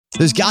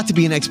There's got to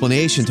be an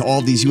explanation to all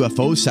of these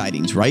UFO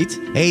sightings, right?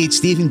 Hey, it's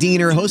Stephen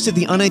Diener, host of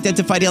the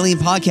Unidentified Alien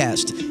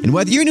Podcast. And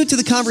whether you're new to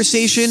the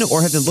conversation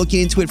or have been looking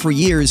into it for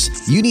years,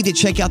 you need to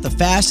check out the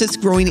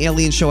fastest growing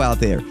alien show out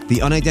there,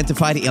 the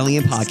Unidentified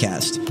Alien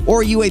Podcast,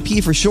 or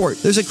UAP for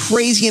short. There's a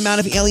crazy amount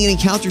of alien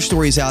encounter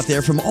stories out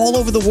there from all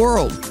over the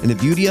world. And the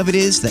beauty of it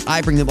is that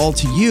I bring them all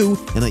to you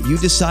and let you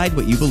decide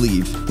what you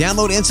believe.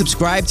 Download and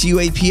subscribe to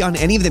UAP on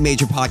any of the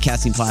major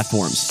podcasting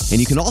platforms. And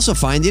you can also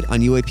find it on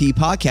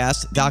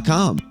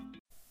UAPpodcast.com.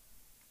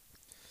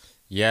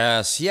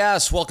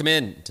 Yes. Welcome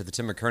in to the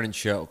Tim McKernan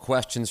Show.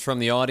 Questions from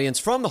the audience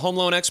from the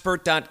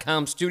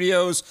HomeLoanExpert.com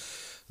studios.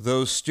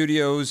 Those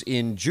studios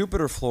in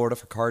Jupiter, Florida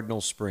for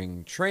Cardinal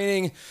Spring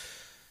Training.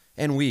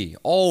 And we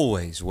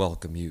always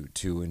welcome you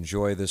to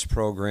enjoy this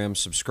program,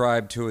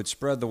 subscribe to it,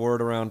 spread the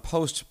word around,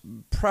 post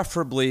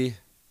preferably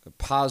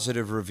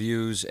positive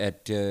reviews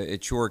at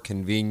your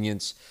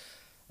convenience.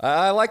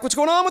 I like what's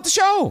going on with the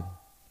show.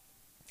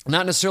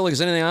 Not necessarily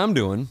because anything I'm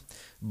doing,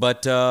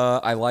 but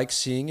I like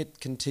seeing it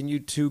continue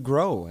to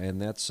grow,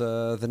 and that's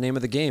the name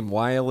of the game.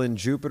 While in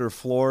Jupiter,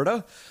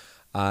 Florida,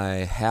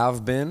 I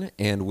have been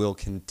and will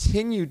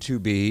continue to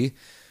be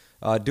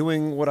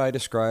doing what I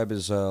describe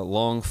as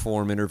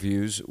long-form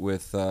interviews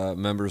with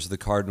members of the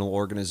Cardinal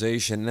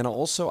organization. And then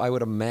also, I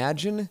would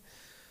imagine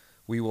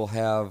we will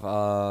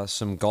have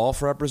some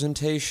golf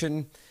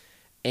representation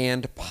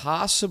and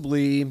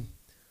possibly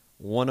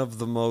one of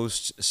the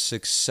most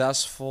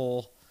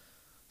successful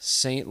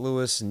St.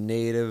 Louis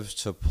natives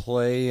to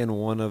play in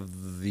one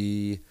of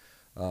the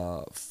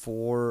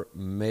 4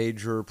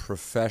 major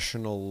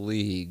professional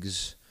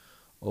leagues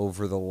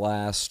over the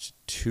last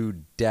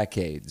 2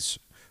 decades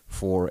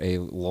for a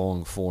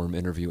long-form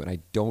interview. And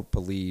I don't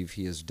believe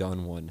he has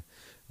done one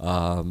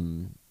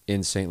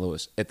in St.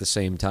 Louis. At the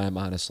same time,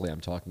 honestly, I'm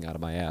talking out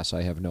of my ass.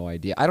 I have no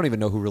idea. I don't even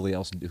know who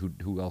else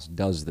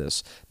does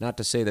this. Not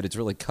to say that it's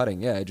really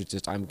cutting edge. It's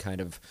just I'm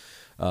kind of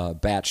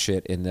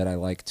batshit in that I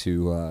like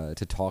to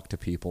talk to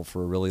people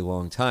for a really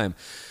long time.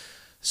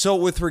 So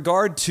with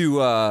regard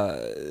to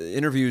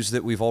interviews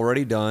that we've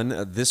already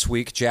done, this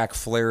week Jack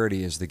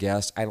Flaherty is the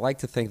guest. I like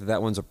to think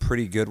that one's a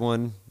pretty good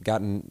one.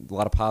 Gotten a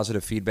lot of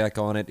positive feedback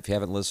on it. If you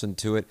haven't listened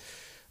to it,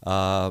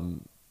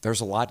 there's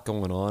a lot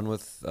going on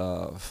with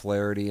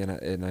Flaherty,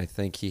 and I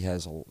think he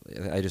has.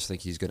 I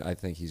think he's going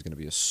to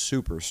be a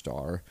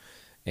superstar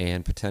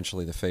and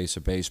potentially the face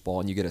of baseball.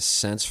 And you get a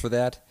sense for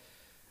that.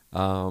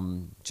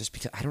 Just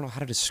because I don't know how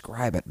to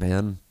describe it,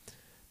 man.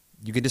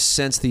 You can just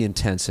sense the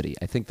intensity.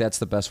 I think that's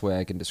the best way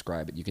I can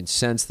describe it. You can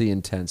sense the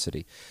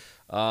intensity.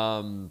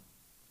 Coming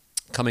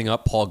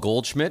up, Paul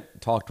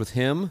Goldschmidt, talked with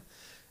him.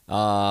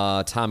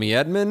 Tommy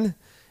Edman.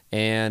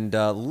 And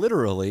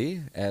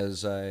literally,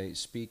 as I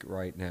speak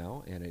right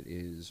now, and it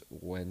is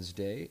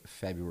Wednesday,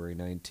 February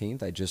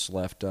 19th, I just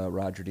left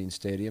Roger Dean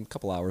Stadium a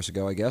couple hours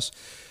ago, I guess,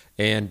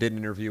 and did an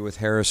interview with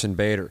Harrison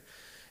Bader.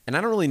 And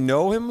I don't really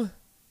know him.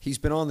 He's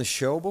been on the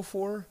show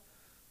before.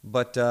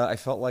 But I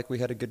felt like we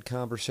had a good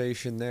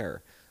conversation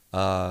there.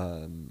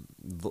 The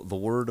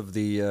word of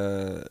the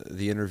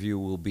interview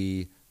will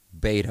be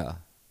beta.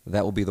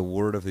 That will be the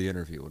word of the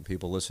interview. When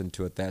people listen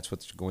to it, that's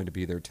what's going to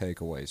be their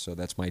takeaway. So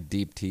that's my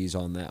deep tease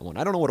on that one.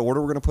 I don't know what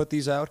order we're going to put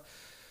these out.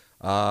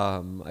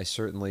 I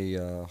certainly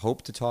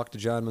hope to talk to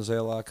John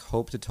Mozeliak,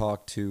 hope to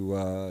talk to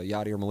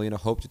Yadier Molina,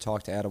 hope to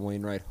talk to Adam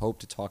Wainwright, hope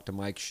to talk to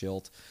Mike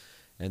Schilt,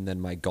 and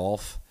then my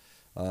golf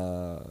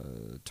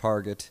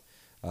target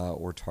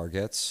or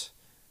targets.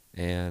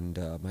 And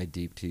my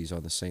deep tease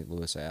on the St.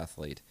 Louis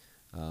athlete.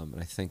 And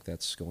I think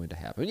that's going to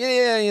happen.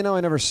 I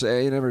never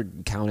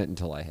count it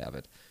until I have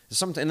it.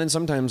 And then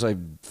sometimes I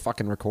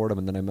fucking record them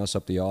and then I mess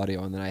up the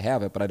audio and then I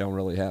have it, but I don't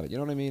really have it. You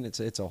know what I mean?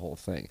 It's a whole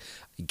thing.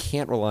 You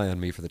can't rely on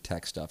me for the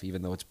tech stuff,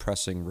 even though it's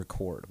pressing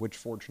record, which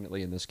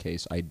fortunately in this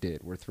case I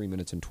did. We're 3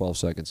 minutes and 12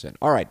 seconds in.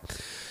 All right.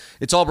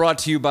 It's all brought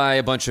to you by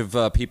a bunch of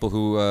people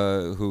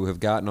who have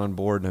gotten on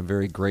board, and I'm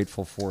very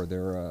grateful for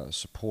their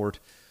support.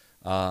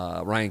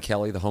 Ryan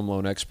Kelly, the Home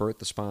Loan Expert,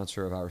 the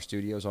sponsor of our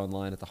studios,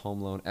 online at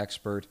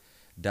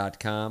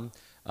thehomeloanexpert.com.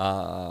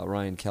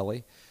 Ryan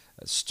Kelly,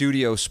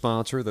 studio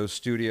sponsor, those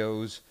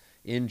studios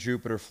in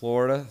Jupiter,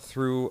 Florida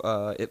through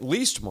at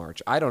least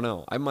March. I don't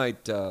know. I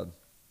might I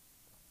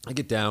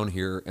get down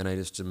here and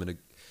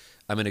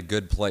I'm in a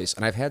good place.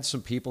 And I've had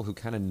some people who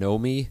kind of know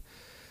me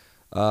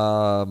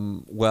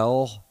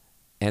well,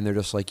 and they're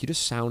just like, you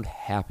just sound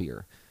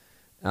happier.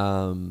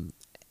 And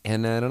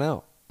I don't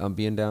know. I'm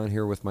being down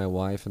here with my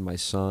wife and my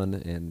son,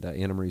 and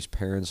Anna Marie's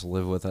parents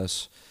live with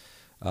us.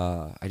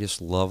 I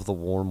just love the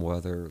warm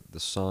weather, the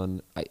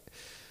sun.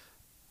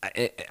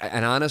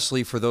 And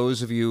honestly, for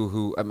those of you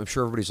who, I'm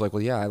sure everybody's like,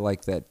 well, yeah, I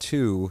like that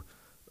too.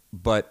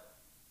 But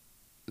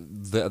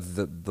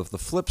the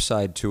flip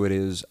side to it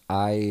is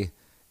I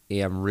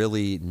am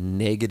really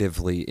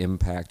negatively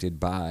impacted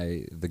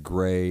by the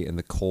gray and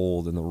the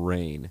cold and the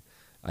rain.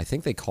 I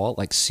think they call it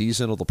like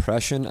seasonal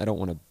depression. I don't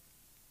want to.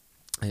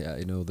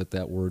 I know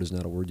that word is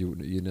not a word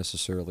you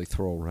necessarily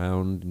throw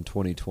around in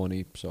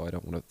 2020, so I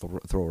don't want to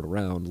throw it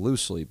around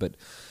loosely. But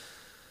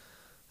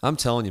I'm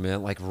telling you,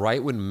 man, like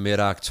right when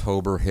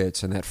mid-October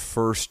hits and that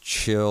first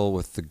chill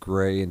with the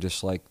gray and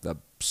just like the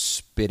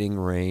spitting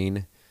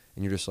rain,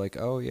 and you're just like,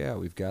 oh yeah,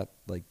 we've got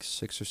like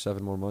 6 or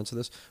 7 more months of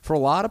this. For a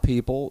lot of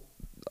people,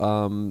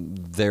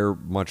 they're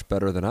much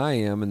better than I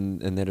am,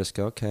 and they just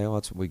go, okay, well,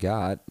 that's what we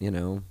got,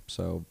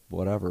 so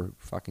whatever,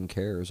 fucking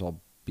cares, I'll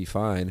be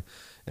fine.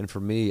 And for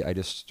me, I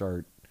just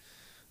start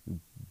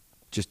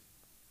just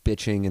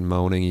bitching and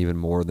moaning even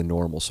more than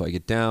normal. So I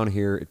get down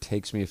here, it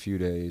takes me a few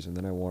days, and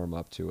then I warm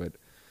up to it.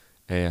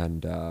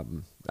 And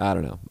I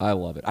don't know. I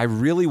love it. I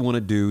really want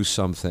to do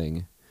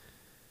something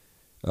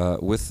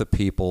with the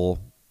people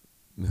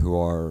who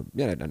are,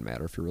 it doesn't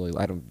matter if you're really,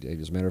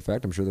 as a matter of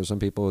fact, I'm sure there's some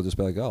people who just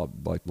be like, oh,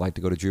 I'd like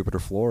to go to Jupiter,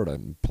 Florida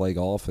and play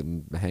golf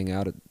and hang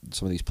out at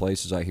some of these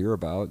places I hear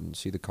about and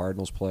see the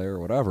Cardinals play or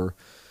whatever.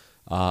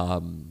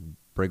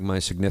 Bring my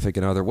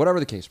significant other, whatever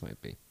the case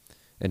might be,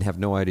 and have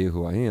no idea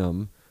who I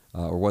am.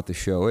 Or what the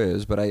show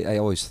is, but I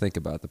always think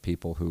about the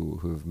people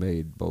who've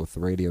made both the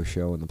radio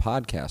show and the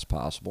podcast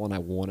possible, and I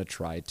want to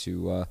try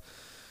to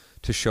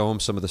show them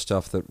some of the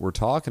stuff that we're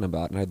talking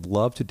about, and I'd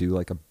love to do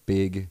like a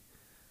big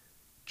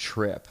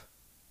trip.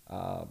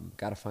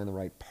 Got to find the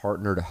right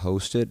partner to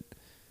host it,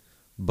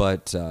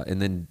 but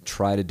and then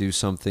try to do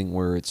something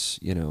where it's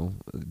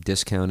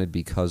discounted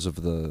because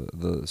of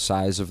the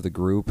size of the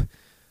group.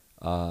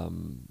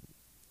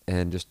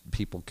 And just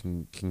people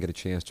can get a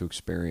chance to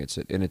experience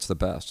it, and it's the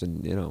best.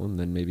 And and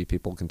then maybe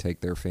people can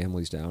take their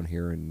families down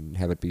here and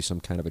have it be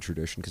some kind of a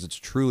tradition, because it's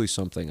truly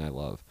something I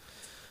love,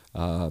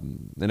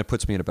 and it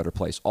puts me in a better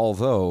place.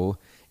 Although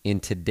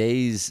in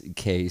today's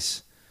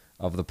case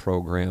of the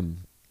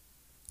program,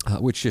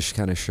 which just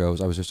kind of shows,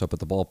 I was just up at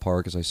the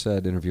ballpark, as I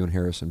said, interviewing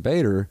Harrison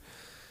Bader,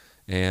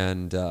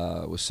 and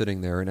was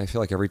sitting there, and I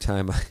feel like every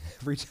time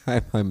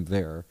I'm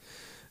there,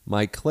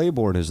 Mike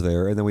Claiborne is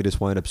there, and then we just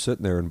wind up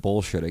sitting there and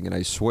bullshitting, and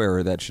I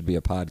swear that should be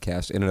a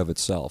podcast in and of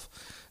itself.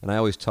 And I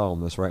always tell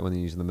him this right when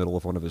he's in the middle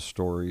of one of his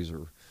stories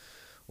or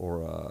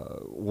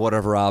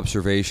whatever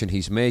observation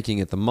he's making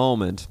at the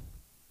moment.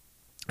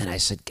 And I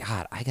said,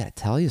 God, I got to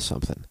tell you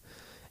something.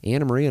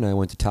 Anna Marie and I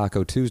went to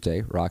Taco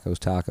Tuesday, Rocco's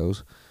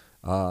Tacos,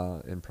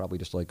 and probably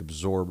just like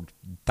absorbed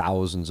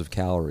thousands of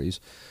calories.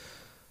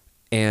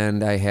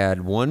 And I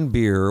had one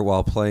beer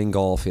while playing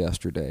golf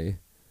yesterday,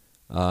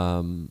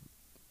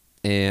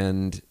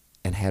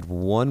 and had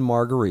one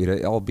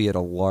margarita, albeit a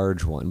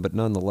large one, but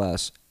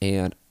nonetheless.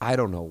 And I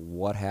don't know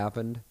what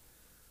happened.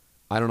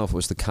 I don't know if it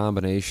was the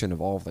combination of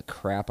all of the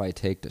crap I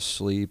take to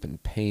sleep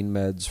and pain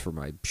meds for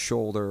my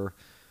shoulder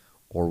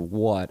or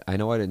what. I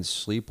know I didn't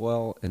sleep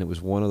well, and it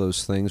was one of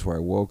those things where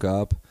I woke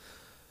up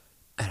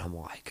and I'm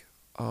like,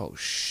 oh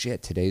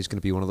shit, today's going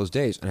to be one of those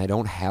days. And I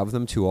don't have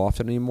them too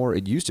often anymore.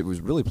 It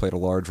was really played a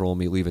large role in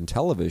me leaving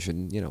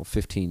television,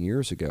 15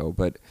 years ago,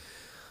 but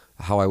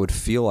how I would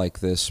feel like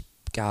this,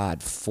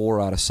 God, 4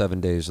 out of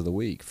 7 days of the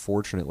week.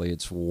 Fortunately,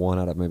 it's 1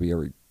 out of maybe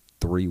every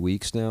 3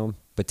 weeks now.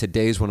 But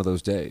today's one of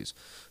those days.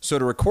 So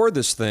to record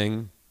this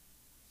thing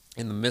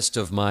in the midst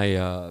of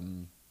my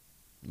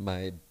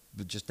my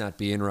just not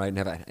being right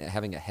and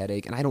having a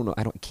headache, and I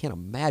can't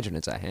imagine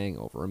it's a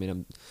hangover. I mean,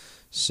 I'm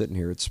sitting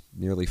here. It's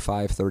nearly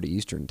 5:30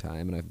 Eastern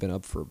time, and I've been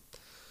up for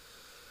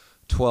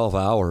 12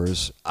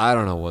 hours. I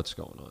don't know what's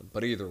going on,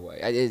 but either way,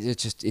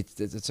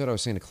 it's what I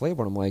was saying to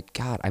Claiborne. I'm like,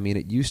 God, I mean,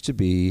 it used to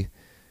be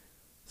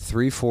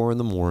 3-4 in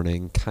the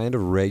morning, kind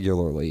of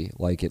regularly,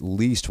 like at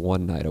least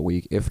one night a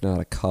week, if not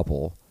a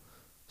couple,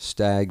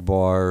 stag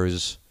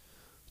bars,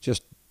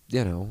 just,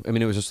 I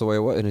mean, it was just the way it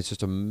was. And it's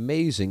just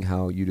amazing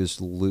how you just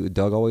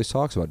Doug Vaughn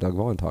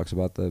talks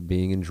about the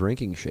being in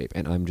drinking shape,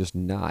 and I'm just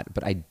not.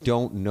 But I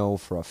don't know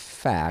for a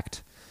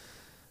fact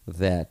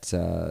that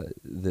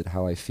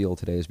how I feel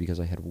today is because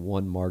I had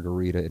one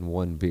margarita and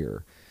one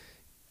beer.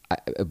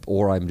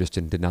 Or I'm just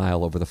in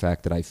denial over the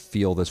fact that I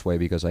feel this way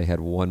because I had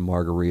one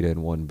margarita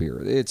and one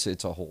beer. It's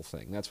a whole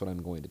thing. That's what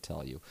I'm going to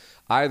tell you.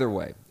 Either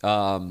way,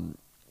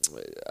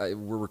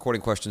 we're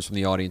recording questions from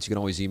the audience. You can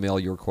always email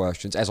your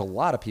questions, as a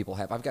lot of people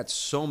have. I've got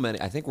so many.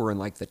 I think we're in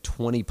like the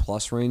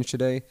 20-plus range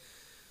today.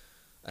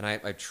 And I'm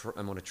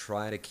going to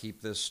try to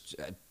keep this.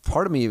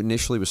 Part of me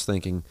initially was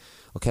thinking,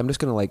 okay, I'm just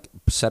going to like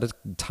set a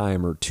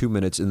timer, 2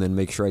 minutes, and then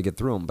make sure I get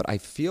through them. But I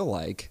feel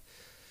like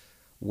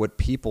what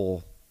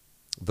people,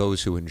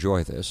 those who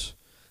enjoy this,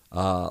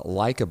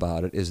 like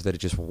about it is that it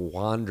just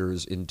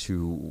wanders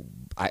into,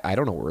 I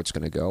don't know where it's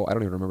going to go. I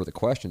don't even remember the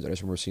questions. I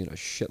just remember seeing a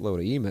shitload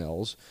of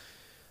emails.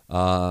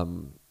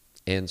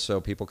 And so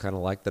people kind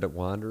of like that it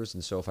wanders.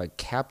 And so if I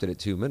capped it at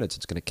 2 minutes,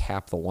 it's going to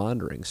cap the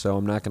wandering. So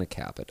I'm not going to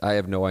cap it. I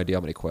have no idea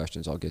how many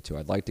questions I'll get to.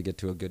 I'd like to get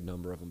to a good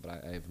number of them,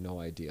 but I have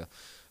no idea.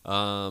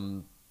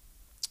 So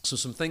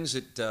some things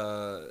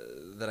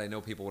that I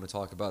know people want to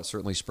talk about,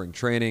 certainly spring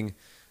training,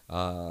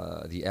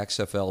 the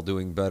XFL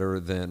doing better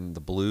than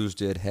the Blues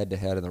did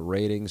head-to-head in the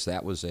ratings.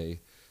 That was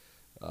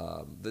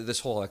this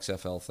whole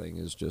XFL thing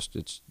is just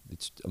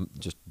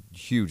just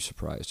huge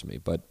surprise to me.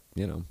 But,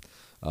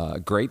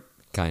 great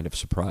kind of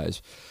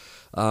surprise.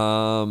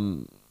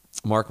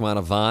 Mark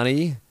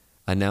Mantovani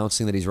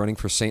announcing that he's running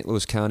for St.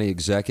 Louis County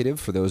Executive.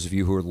 For those of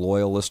you who are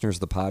loyal listeners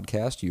of the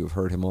podcast, you have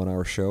heard him on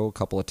our show a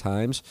couple of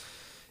times,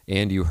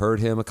 and you heard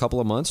him a couple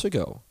of months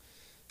ago.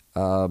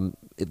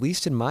 At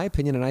least in my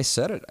opinion, and I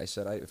said it. I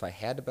said if I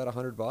had to bet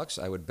 $100,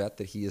 I would bet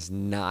that he is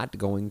not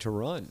going to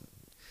run.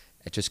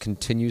 It just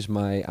continues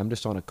I'm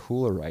just on a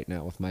cooler right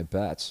now with my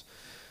bets.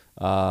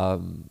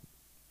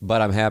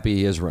 But I'm happy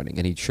he is running,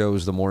 and he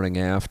chose the morning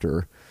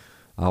after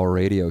our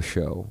radio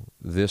show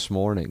this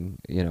morning.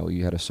 You know,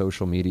 you had a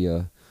social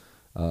media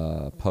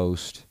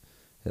post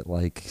at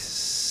like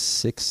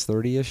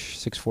 6:30ish,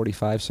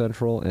 6:45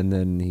 Central, and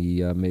then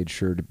he made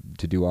sure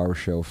to do our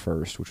show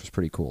first, which was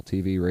pretty cool.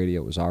 TV,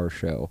 radio was our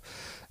show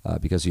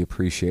because he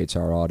appreciates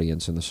our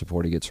audience and the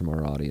support he gets from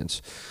our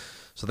audience.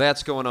 So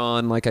that's going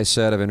on. Like I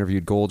said, I've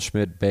interviewed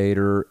Goldschmidt,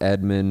 Bader,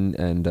 Edmond,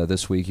 and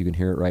this week, you can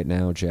hear it right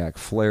now, Jack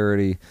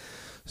Flaherty.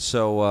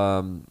 So,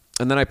 and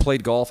then I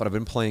played golf, and I've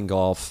been playing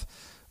golf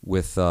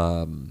with,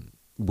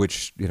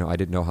 which, you know, I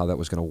didn't know how that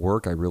was going to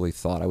work. I really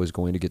thought I was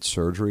going to get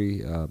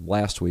surgery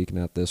last week,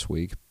 not this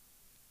week,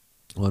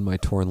 on my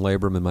torn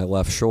labrum in my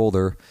left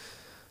shoulder.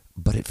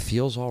 But it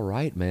feels all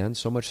right, man.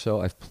 So much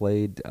so I've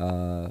played,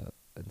 let's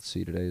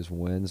see, today is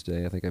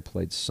Wednesday. I think I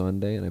played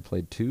Sunday, and I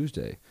played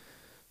Tuesday.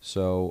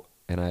 So,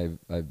 and I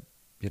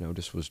you know,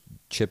 just was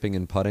chipping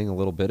and putting a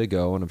little bit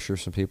ago, and I'm sure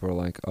some people are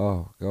like,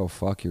 oh, go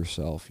fuck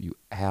yourself, you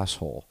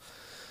asshole.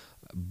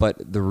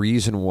 But the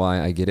reason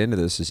why I get into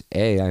this is,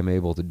 A, I'm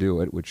able to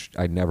do it, which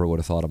I never would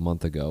have thought a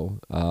month ago,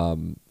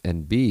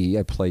 and B,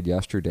 I played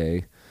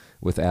yesterday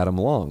with Adam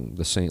Long,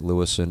 the St.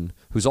 Louisan,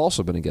 who's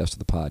also been a guest of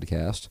the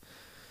podcast,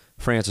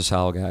 Francis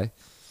Howell guy.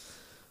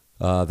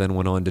 Then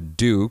went on to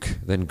Duke,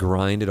 then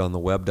grinded on the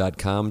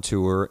Web.com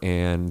tour,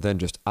 and then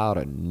just out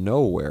of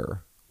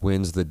nowhere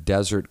wins the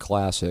Desert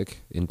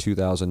Classic in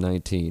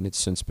 2019. It's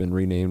since been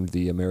renamed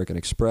the American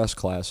Express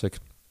Classic.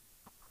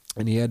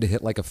 And he had to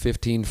hit like a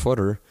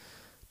 15-footer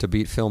to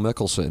beat Phil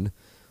Mickelson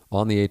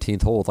on the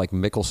 18th hole with like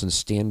Mickelson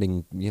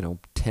standing,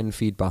 10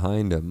 feet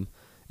behind him.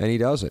 And he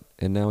does it.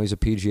 And now he's a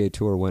PGA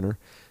Tour winner.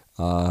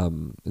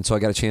 And so I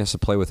got a chance to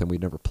play with him.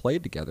 We'd never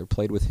played together.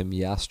 Played with him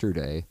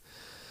yesterday.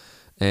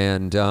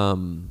 And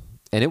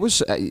it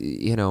was,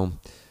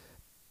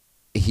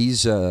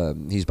 he's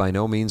by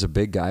no means a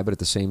big guy, but at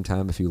the same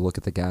time, if you look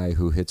at the guy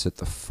who hits it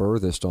the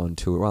furthest on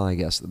tour, well, I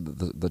guess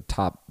the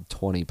top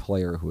 20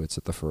 player who hits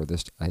it the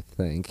furthest, I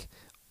think,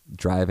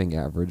 driving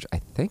average, I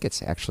think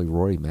it's actually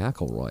Rory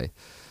McIlroy.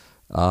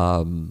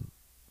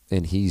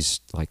 And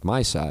he's like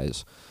my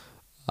size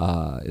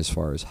as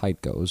far as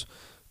height goes.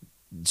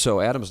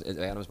 So Adam's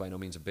by no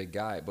means a big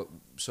guy, but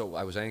so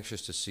I was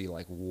anxious to see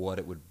like what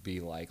it would be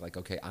like. Like,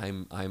 okay,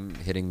 I'm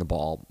hitting the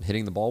ball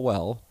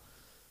well,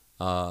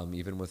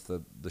 even with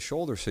the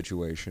shoulder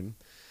situation,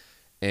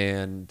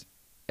 and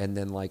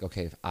then like,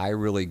 okay, if I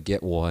really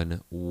get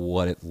one,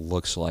 what it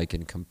looks like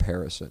in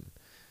comparison.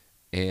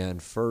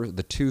 And for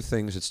the two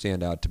things that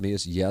stand out to me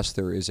is, yes,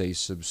 there is a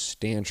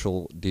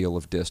substantial deal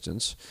of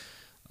distance.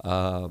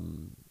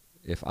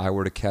 If I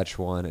were to catch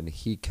one and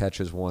he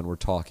catches one, we're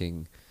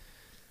talking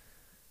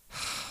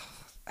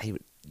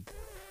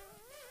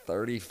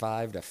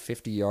 35 to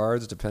 50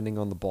 yards, depending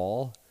on the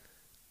ball.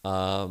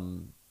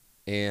 And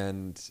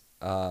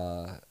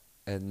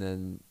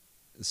then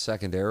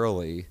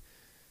secondarily,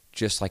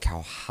 just like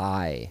how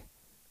high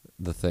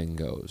the thing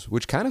goes,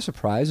 which kind of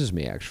surprises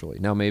me, actually.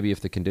 Now, maybe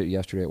if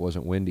yesterday it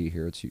wasn't windy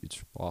here,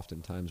 it's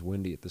oftentimes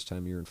windy at this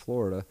time of year in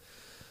Florida,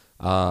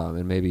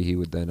 and maybe he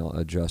would then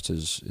adjust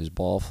his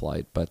ball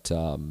flight, but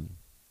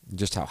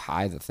just how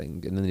high the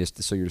thing, and then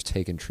so you're just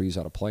taking trees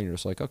out of play, and you're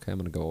just like, okay, I'm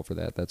going to go over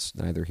that. That's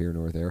neither here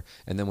nor there.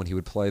 And then when he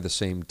would play the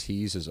same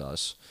tees as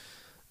us,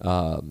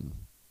 and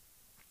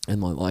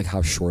like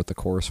how short the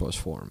course was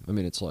for him. I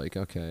mean, it's like,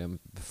 okay,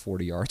 I'm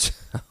 40 yards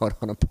out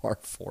on a par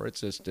 4.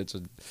 It's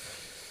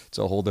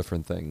a whole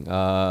different thing.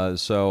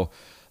 So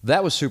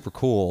that was super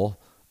cool,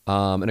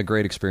 and a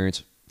great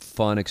experience,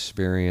 fun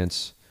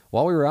experience.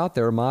 While we were out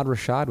there, Ahmad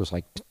Rashad was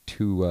like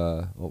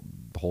 2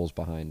 holes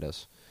behind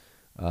us,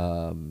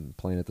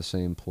 playing at the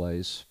same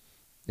place,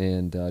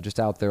 and just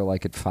out there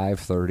like at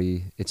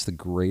 5:30. It's the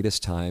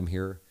greatest time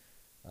here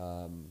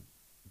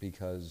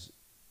because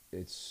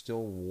it's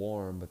still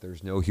warm, but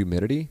there's no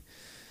humidity,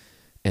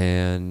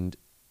 and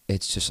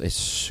it's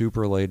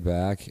super laid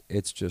back.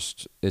 It's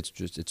the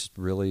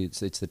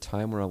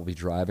time where I'll be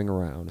driving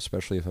around,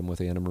 especially if I'm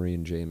with Anna Marie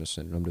and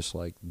Jameson, and I'm just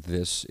like,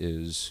 this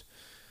is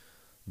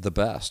the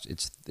best.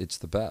 It's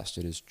the best.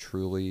 It is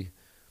truly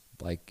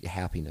like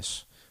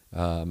happiness.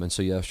 And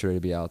so yesterday to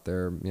be out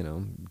there,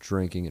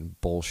 drinking and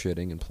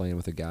bullshitting and playing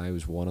with a guy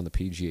who's won on the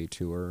PGA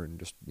Tour and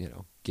just,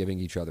 giving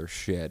each other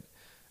shit.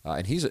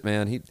 And he's,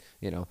 man, he,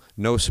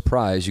 no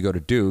surprise, you go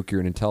to Duke,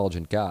 you're an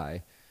intelligent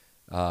guy.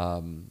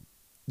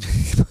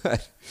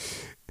 But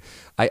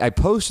I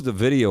posted the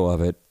video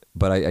of it,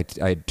 but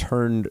I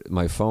turned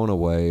my phone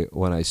away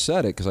when I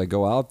said it because I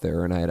go out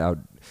there and I had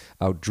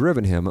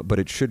outdriven him. But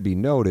it should be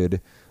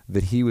noted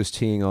that he was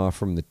teeing off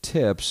from the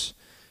tips,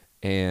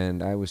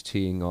 and I was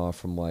teeing off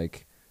from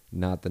like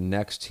not the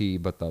next tee,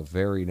 but the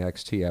very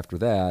next tee after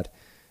that.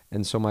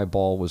 And so my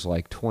ball was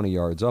like 20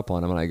 yards up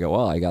on him, and I go,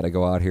 well, I got to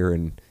go out here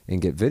and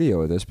get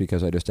video of this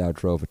because I just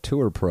outdrove a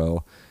tour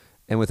pro.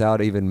 And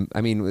without even, I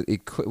mean,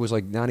 it was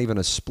like not even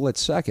a split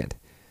second.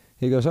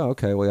 He goes, oh,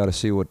 okay, we got to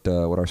see what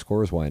our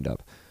scores wind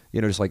up.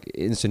 Just like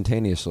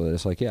instantaneously.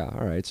 It's like, yeah,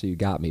 all right, so you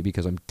got me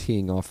because I'm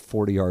teeing off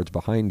 40 yards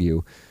behind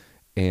you,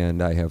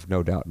 and I have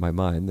no doubt in my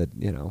mind that,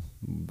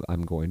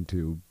 I'm going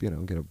to,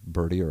 get a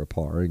birdie or a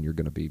par, and you're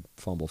going to be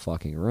fumble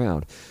fucking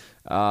around.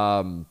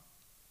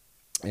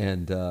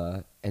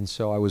 And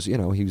so I was, I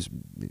don't know, I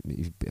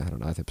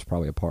think it was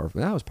probably a par.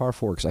 That was par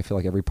 4 because I feel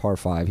like every par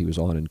 5 he was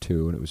on in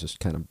 2, and it was just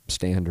kind of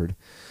standard.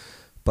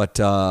 But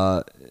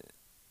I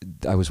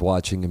was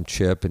watching him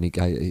chip, and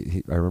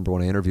I remember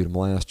when I interviewed him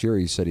last year,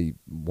 he said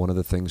one of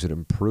the things that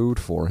improved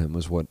for him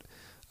was what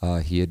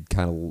he had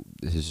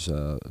his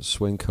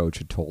swing coach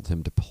had told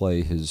him to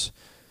play his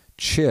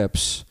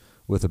chips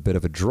with a bit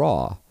of a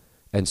draw.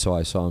 And so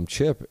I saw him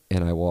chip,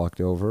 and I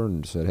walked over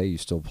and said, hey, you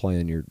still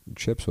playing your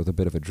chips with a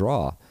bit of a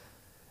draw?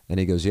 And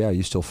he goes, yeah,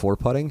 you still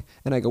 4-putting?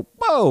 And I go,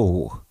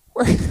 whoa,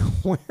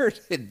 where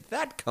did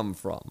that come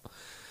from?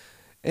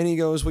 And he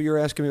goes, well, you're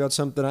asking me about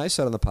something I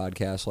said on the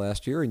podcast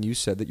last year, and you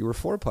said that you were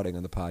 4-putting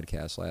on the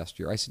podcast last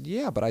year. I said,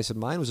 yeah, but I said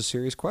mine was a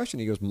serious question.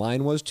 He goes,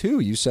 mine was too.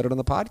 You said it on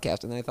the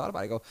podcast. And then I thought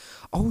about it. I go,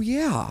 oh,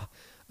 yeah,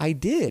 I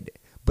did.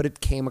 But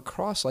it came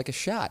across like a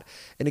shot.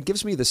 And it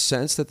gives me the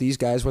sense that these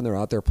guys, when they're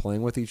out there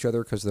playing with each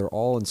other, because they're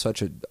all in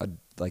such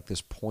like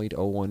this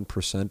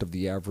 0.01% of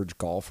the average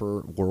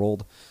golfer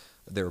world,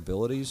 their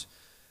abilities,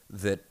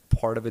 that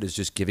part of it is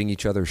just giving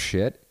each other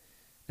shit.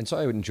 And so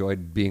I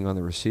enjoyed being on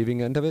the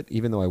receiving end of it,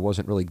 even though I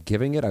wasn't really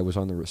giving it. I was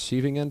on the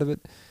receiving end of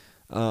it.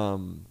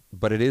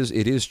 But it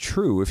is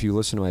true. If you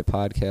listen to my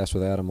podcast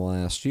with Adam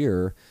last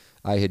year,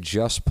 I had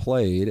just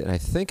played, and I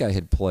think I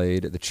had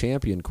played the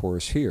Champion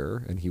course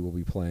here, and he will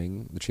be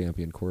playing the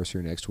Champion course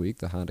here next week,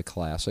 the Honda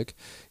Classic.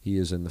 He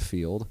is in the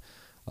field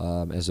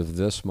as of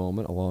this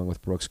moment, along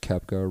with Brooks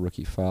Koepka,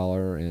 Ricky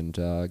Fowler, and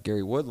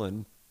Gary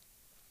Woodland.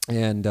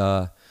 And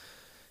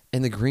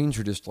the greens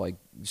are just like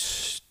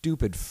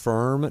stupid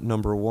firm,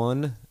 number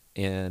one,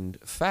 and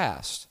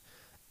fast.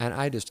 And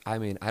I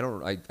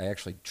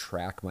actually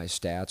track my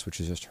stats,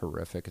 which is just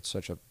horrific. It's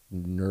such a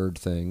nerd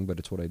thing, but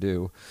it's what I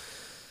do.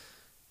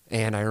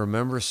 And I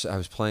remember I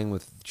was playing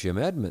with Jim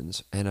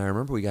Edmonds, and I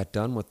remember we got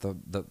done with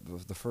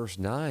the first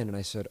 9, and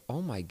I said,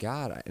 oh my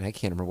God, and I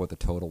can't remember what the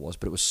total was,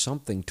 but it was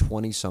something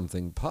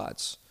 20-something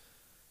putts.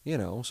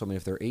 So I mean,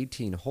 if there are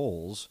 18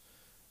 holes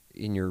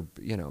in your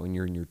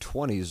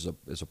 20s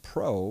as a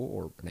pro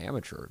or an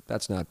amateur,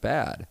 that's not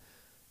bad.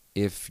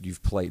 If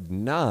you've played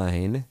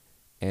 9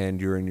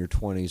 and you're in your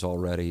 20s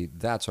already,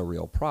 that's a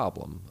real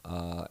problem.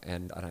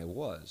 And I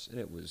was, and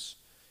it was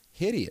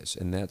hideous.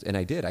 And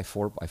I did. I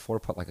four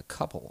putt like a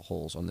couple of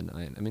holes on the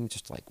 9. I mean,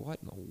 just like, what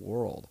in the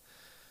world?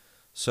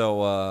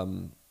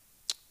 So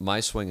my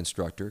swing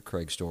instructor,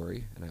 Craig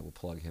Story, and I will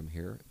plug him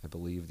here. I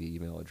believe the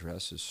email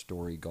address is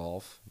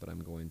storygolf, but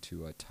I'm going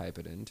to type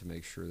it in to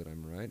make sure that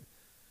I'm right.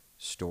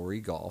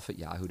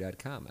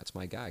 storygolf@yahoo.com. That's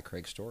my guy,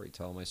 Craig Story.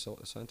 Tell him I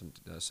sent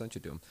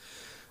you to him.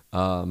 So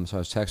I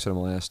was texting him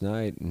last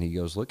night, and he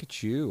goes, look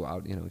at you.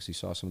 Out, because he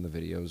saw some of the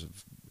videos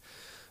of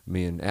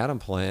me and Adam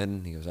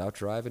playing. He goes, out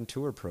driving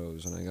tour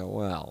pros. And I go,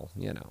 well,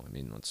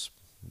 let's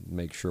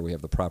make sure we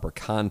have the proper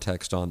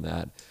context on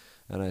that.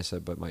 And I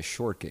said, but my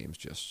short game's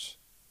just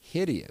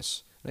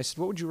hideous. And I said,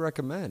 what would you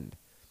recommend?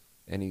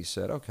 And he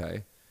said,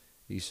 okay.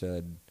 He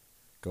said,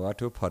 go out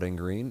to a putting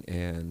green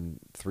and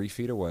 3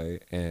 feet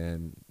away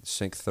and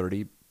sink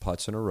 30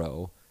 putts in a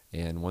row.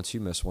 And once you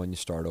miss one, you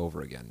start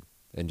over again.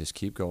 And just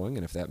keep going.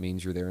 And if that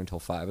means you're there until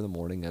 5 in the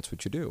morning, that's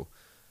what you do.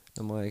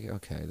 I'm like,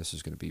 okay, this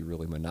is going to be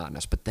really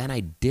monotonous. But then I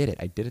did it.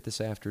 I did it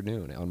this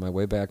afternoon on my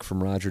way back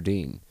from Roger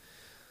Dean.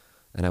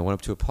 And I went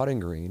up to a putting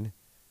green,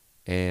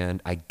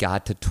 and I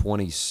got to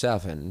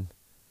 27,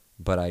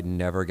 but I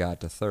never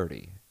got to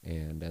 30.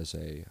 And as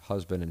a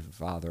husband and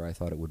father, I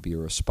thought it would be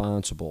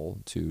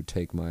irresponsible to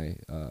take my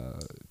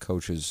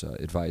coach's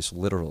advice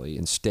literally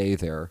and stay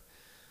there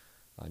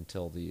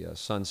until the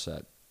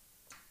sunset.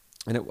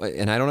 And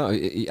I don't know.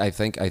 I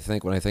think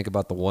when I think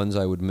about the ones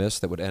I would miss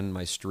that would end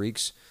my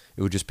streaks,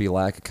 it would just be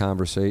lack of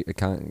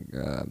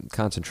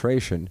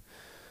concentration,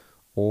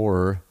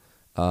 or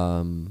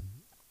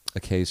a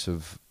case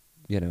of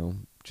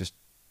just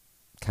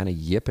kind of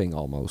yipping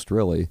almost,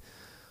 really.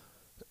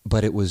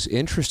 But it was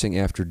interesting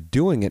after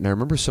doing it, and I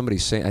remember somebody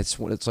saying it's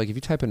like if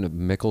you type in a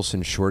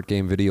Mickelson short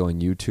game video on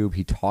YouTube,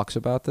 he talks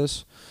about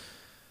this,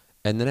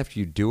 and then after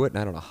you do it,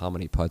 and I don't know how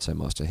many putts I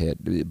must have hit,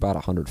 about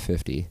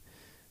 150.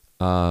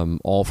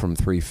 All from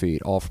 3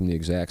 feet, all from the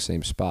exact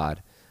same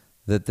spot,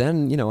 that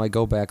then, I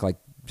go back like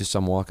just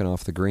I'm walking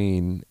off the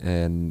green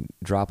and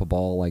drop a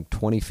ball like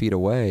 20 feet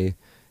away,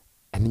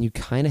 and then you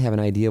kind of have an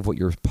idea of what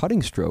your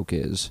putting stroke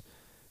is,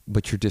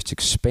 but you're just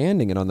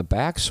expanding it on the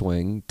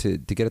backswing to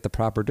get it the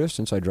proper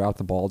distance. I drop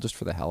the ball just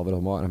for the hell of it,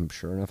 and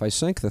sure enough, I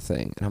sink the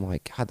thing. And I'm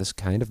like, God, this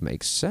kind of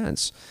makes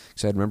sense.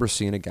 Because I remember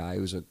seeing a guy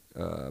who's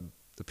the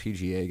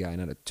PGA guy,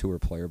 not a tour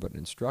player, but an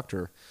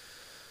instructor,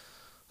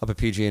 up at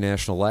PGA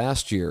National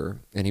last year,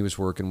 and he was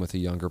working with a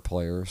younger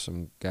player,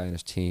 some guy in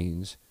his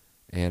teens,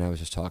 and I was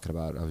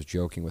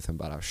joking with him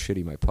about how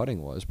shitty my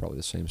putting was, probably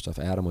the same stuff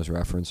Adam was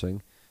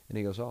referencing, and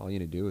he goes, all you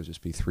need to do is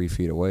just be 3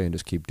 feet away and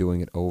just keep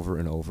doing it over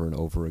and over and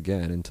over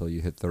again until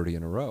you hit 30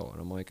 in a row.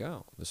 And I'm like,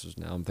 now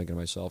I'm thinking to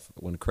myself,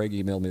 when Craig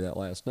emailed me that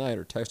last night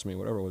or texted me,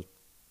 whatever it was,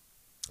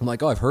 I'm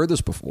like, I've heard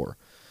this before.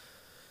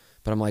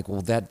 But I'm like,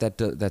 well,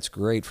 that's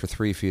great for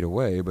 3 feet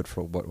away, but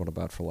what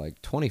about for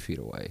like 20 feet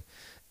away?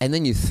 And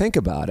then you think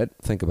about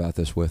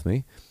this with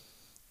me.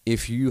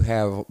 If you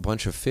have a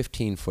bunch of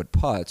 15-foot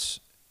putts,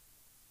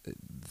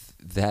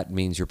 that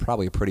means you're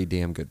probably a pretty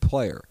damn good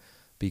player,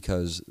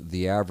 because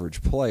the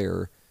average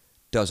player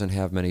doesn't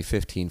have many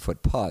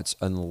 15-foot putts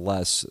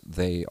unless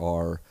they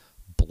are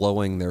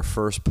blowing their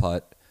first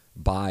putt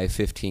by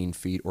 15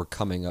 feet or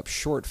coming up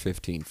short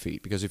 15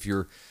 feet. Because if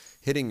you're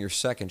hitting your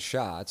second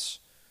shots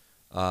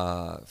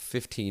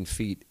 15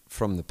 feet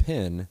from the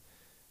pin,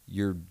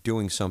 you're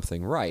doing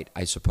something right.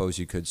 I suppose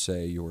you could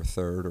say your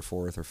third or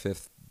fourth or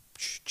fifth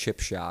chip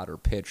shot or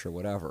pitch or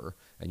whatever,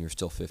 and you're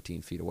still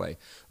 15 feet away.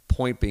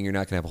 Point being, you're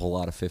not going to have a whole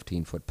lot of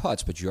 15-foot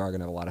putts, but you are going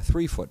to have a lot of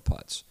 3-foot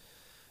putts.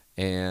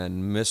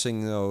 And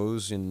missing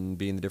those and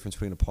being the difference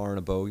between a par and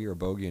a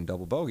bogey and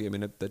double bogey, I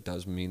mean, that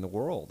does mean the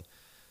world.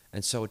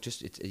 And so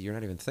you're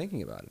not even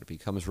thinking about it. It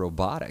becomes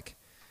robotic.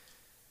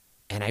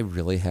 And I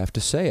really have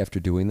to say, after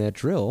doing that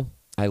drill,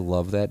 I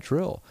love that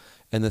drill.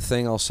 And the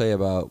thing I'll say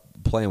about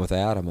playing with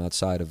Adam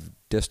outside of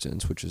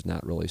distance, which is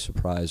not really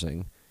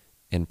surprising,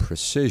 and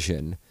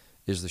precision,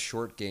 is the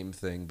short game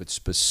thing. But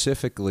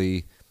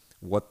specifically,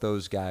 what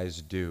those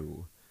guys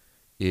do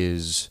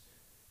is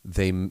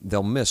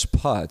they'll miss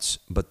putts,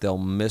 but they'll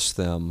miss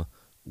them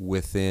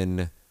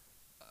within,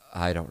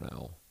 I don't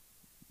know,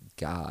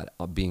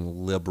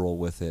 being liberal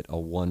with it, a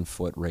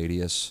 1-foot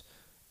radius,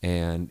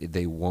 and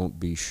they won't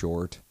be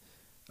short.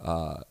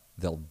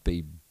 They'll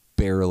be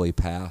barely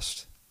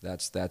past.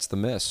 That's the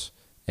miss,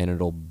 and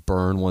it'll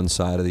burn one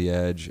side of the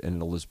edge,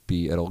 and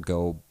it'll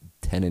go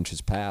 10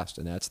 inches past,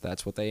 and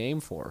that's what they aim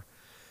for.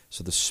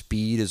 So the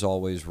speed is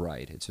always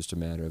right. It's just a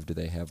matter of, do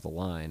they have the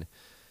line?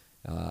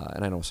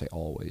 And I don't say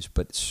always,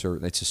 but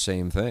certainly it's the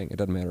same thing. It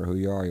doesn't matter who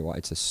you are.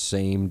 It's the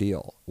same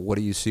deal. What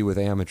do you see with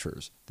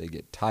amateurs? They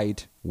get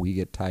tight. We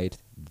get tight.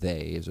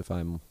 They, as if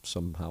I'm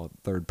somehow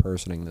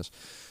third-personing this,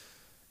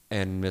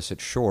 and miss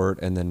it short,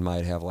 and then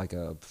might have like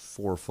a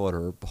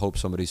 4-footer, hope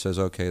somebody says,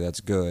 okay,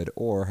 that's good,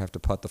 or have to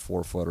putt the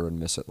 4-footer and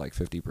miss it like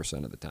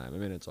 50% of the time. I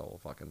mean, it's a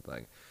whole fucking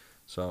thing.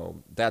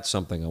 So that's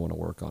something I want to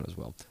work on as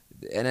well.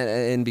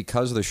 And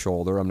because of the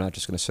shoulder, I'm not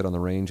just going to sit on the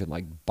range and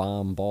like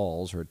bomb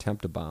balls or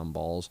attempt to bomb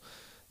balls.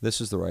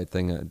 This is the right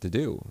thing to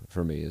do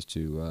for me, is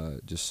to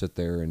just sit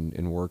there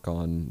and work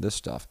on this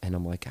stuff. And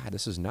I'm like, God,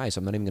 this is nice.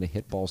 I'm not even going to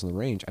hit balls in the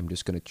range. I'm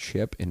just going to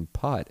chip and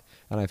putt.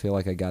 And I feel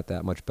like I got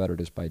that much better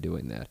just by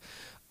doing that.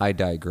 I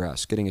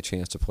digress. Getting a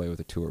chance to play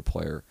with a tour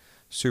player,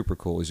 super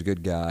cool. He's a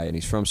good guy, and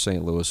he's from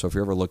St. Louis. So if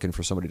you're ever looking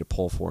for somebody to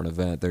pull for an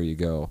event, there you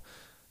go.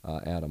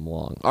 Adam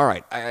Long. All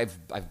right, I've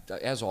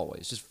as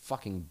always just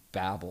fucking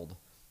babbled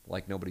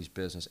like nobody's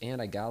business,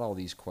 and I got all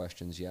these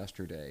questions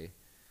yesterday,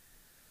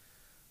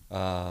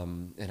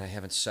 and I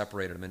haven't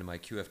separated them into my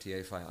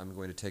QFTA file. I'm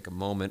going to take a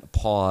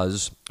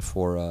pause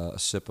for a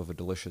sip of a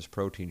delicious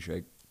protein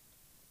shake.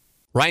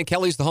 Ryan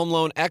Kelly's the home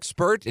loan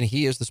expert, and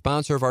he is the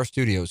sponsor of our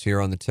studios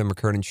here on the Tim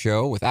McKernan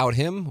Show. Without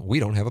him,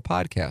 we don't have a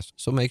podcast,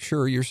 so make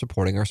sure you're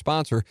supporting our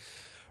sponsor,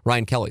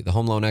 Ryan Kelly,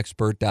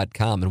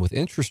 thehomeloanexpert.com. And with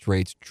interest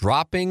rates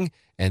dropping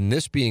and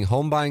this being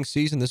home buying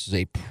season, this is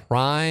a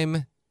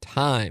prime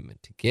time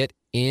to get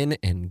in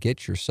and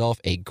get yourself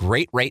a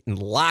great rate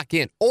and lock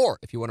in. Or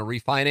if you want to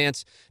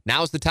refinance,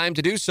 now's the time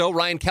to do so.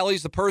 Ryan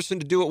Kelly's the person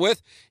to do it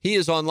with. He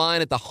is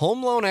online at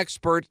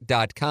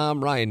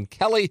thehomeloanexpert.com. Ryan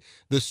Kelly,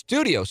 the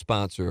studio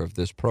sponsor of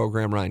this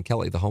program. Ryan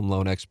Kelly,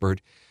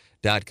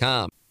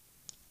 thehomeloanexpert.com.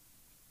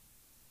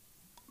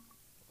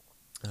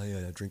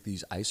 I drink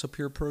these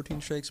Isopure protein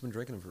shakes. I've been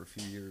drinking them for a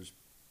few years.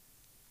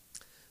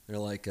 They're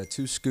like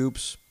 2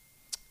 scoops.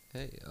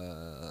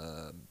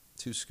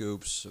 2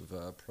 scoops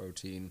of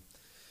protein,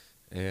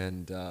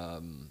 and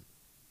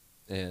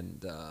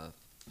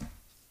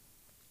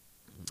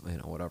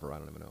whatever, I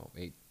don't even know,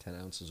 8-10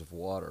 ounces of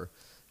water.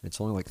 And it's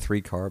only like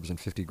 3 carbs and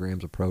 50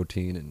 grams of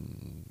protein,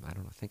 and I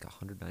think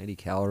 190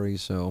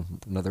 calories. So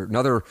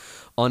another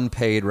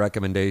unpaid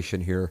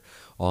recommendation here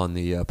on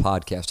the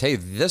podcast. Hey,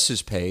 this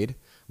is paid.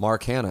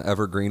 Mark Hanna,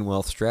 Evergreen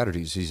Wealth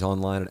Strategies. He's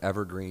online at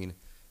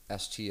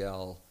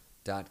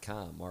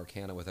evergreenstl.com. Mark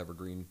Hanna with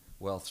Evergreen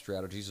Wealth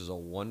Strategies is a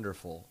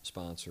wonderful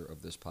sponsor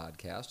of this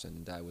podcast,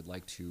 and I would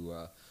like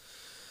to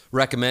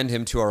recommend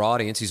him to our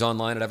audience. He's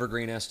online at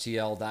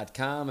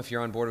evergreenstl.com. If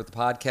you're on board with the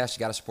podcast, you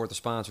got to support the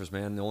sponsors,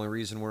 man. The only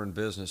reason we're in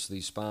business,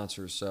 these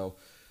sponsors. So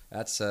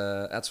that's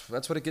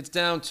what it gets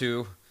down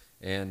to.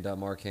 And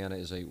Mark Hanna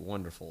is a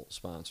wonderful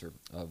sponsor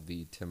of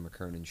the Tim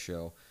McKernan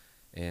Show.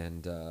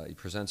 And he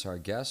presents our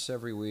guests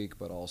every week,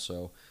 but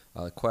also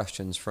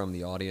questions from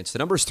the audience. The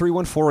number is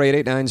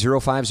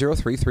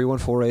 314-889-0503,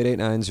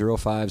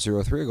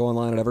 314-889-0503. Or go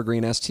online at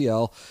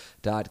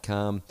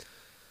evergreenstl.com.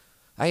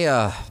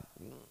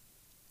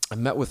 I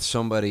met with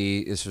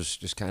somebody. This was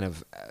just kind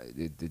of,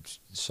 it's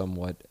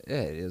somewhat, it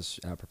is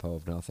apropos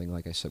of nothing.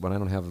 Like I said, when I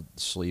don't have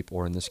sleep,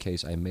 or in this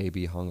case, I may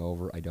be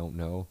hungover, I don't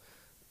know.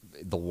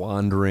 The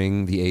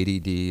wandering, the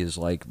ADD is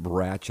like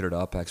ratcheted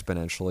up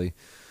exponentially.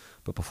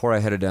 But before I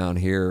headed down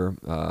here,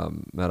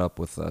 met up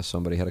with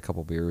somebody, had a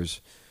couple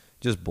beers,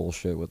 just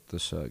bullshit with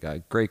this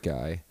guy, great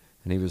guy.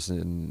 And he was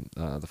in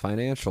the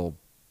financial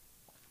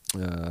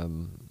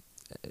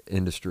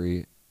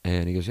industry.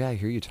 And he goes, yeah, I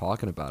hear you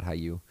talking about how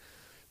you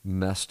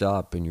messed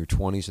up in your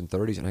 20s and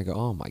 30s. And I go,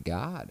 oh my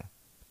God.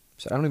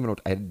 So I don't even know.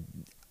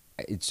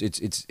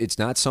 It's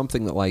not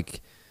something that,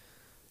 like,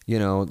 you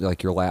know,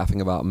 like you're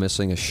laughing about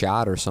missing a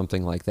shot or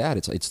something like that.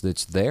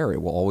 It's there. It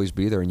will always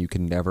be there, and you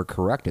can never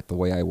correct it. The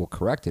way I will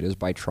correct it is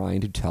by trying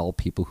to tell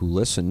people who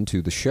listen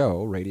to the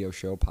show, radio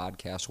show,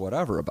 podcast,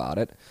 whatever, about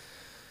it,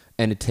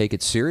 and to take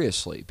it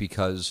seriously.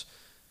 Because,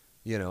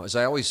 you know, as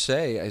I always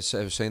say, I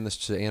was saying this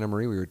to Anna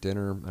Marie. We were at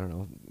dinner, I don't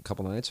know, a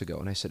couple nights ago,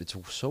 and I said it's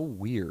so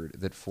weird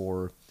that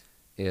for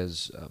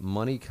as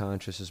money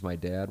conscious as my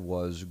dad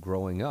was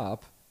growing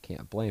up,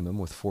 can't blame him,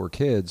 with 4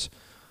 kids,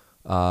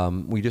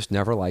 we just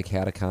never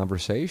had a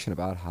conversation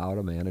about how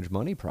to manage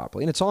money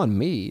properly. And it's on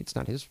me. It's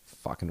not his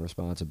fucking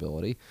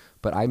responsibility.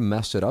 But I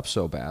messed it up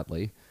so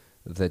badly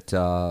that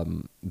I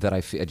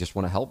just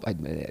want to help. I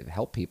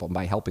help people.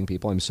 By helping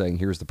people, I'm saying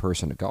here's the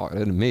person to go.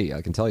 And me,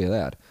 I can tell you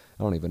that.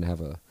 I don't even have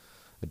a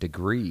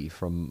degree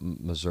from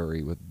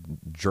Missouri with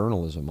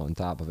journalism on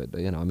top of it.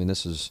 You know, I mean,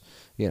 this is,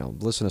 you know,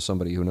 listen to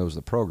somebody who knows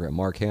the program.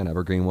 Mark Hanna,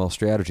 Evergreen Wealth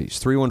Strategies.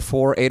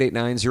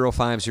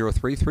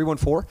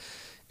 314-889-0503.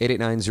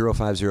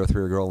 314-889-0503,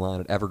 or go online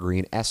at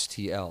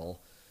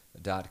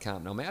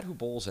evergreenstl.com. Now, Matt, who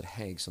bowls at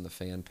Hanks on the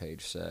fan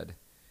page, said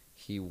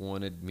he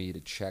wanted me to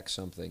check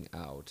something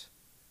out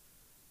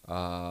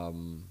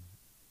in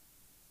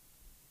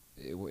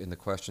the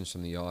questions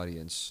from the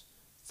audience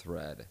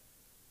thread.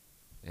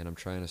 And I'm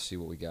trying to see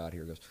what we got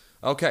here. He goes,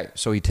 okay,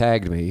 so he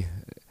tagged me.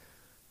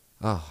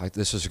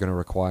 This is going to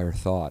require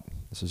thought.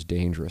 This is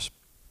dangerous.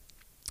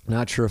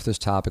 Not sure if this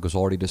topic was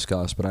already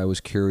discussed, but I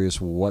was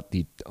curious what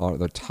are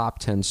the top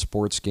 10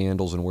 sports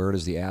scandals, and where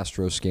does the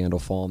Astros scandal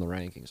fall in the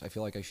rankings? I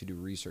feel like I should do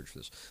research for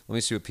this. Let me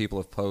see what people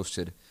have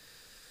posted.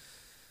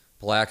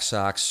 Black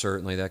Sox,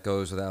 certainly. That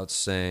goes without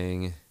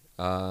saying.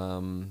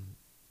 The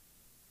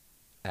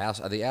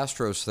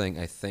Astros thing,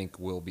 I think,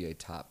 will be a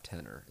top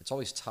 10er. It's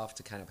always tough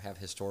to kind of have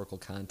historical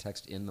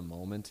context in the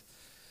moment.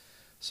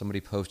 Somebody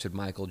posted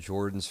Michael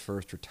Jordan's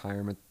first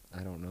retirement.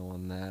 I don't know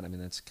on that. I mean,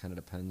 that's kind of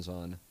depends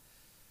on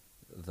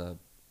the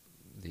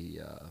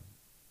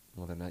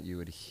whether or not you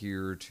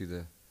adhere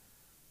to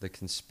the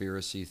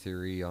conspiracy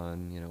theory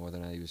on, you know, whether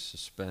or not he was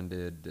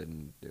suspended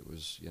and it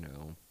was, you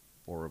know,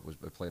 or it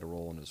played a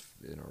role in his,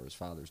 you know, or his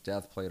father's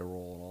death played a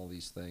role in all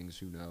these things.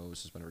 Who knows?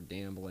 Suspended or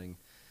gambling.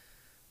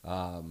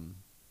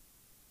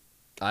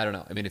 I don't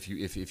know. I mean, if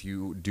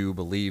you do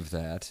believe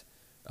that,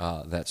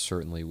 that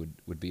certainly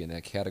would be in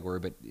that category.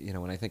 But, you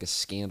know, when I think a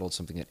scandal, it's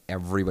something that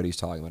everybody's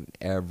talking about, and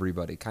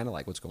everybody, kind of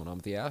like what's going on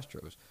with the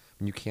Astros.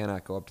 And you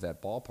cannot go up to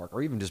that ballpark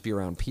or even just be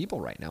around people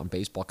right now in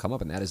baseball come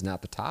up, and that is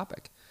not the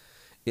topic.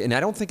 And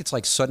I don't think it's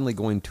like suddenly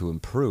going to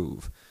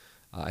improve.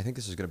 I think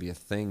this is going to be a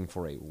thing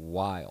for a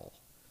while.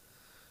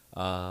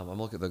 I'm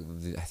looking at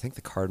I think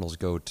the Cardinals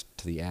go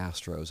to the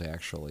Astros,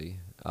 actually.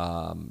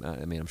 I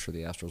mean, I'm sure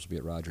the Astros will be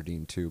at Roger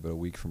Dean too, but a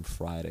week from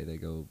Friday they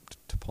go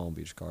to Palm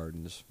Beach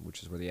Gardens,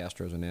 which is where the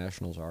Astros and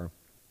Nationals are.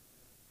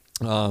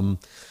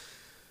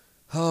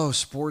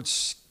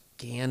 Sports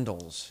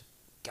scandals.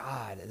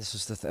 God, this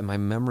is the thing. My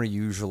memory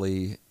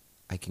usually,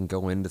 I can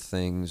go into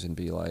things and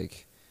be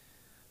like,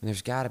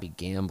 there's got to be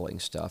gambling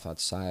stuff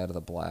outside of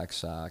the Black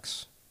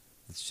Sox.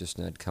 It's just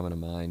not coming to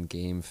mind.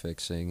 Game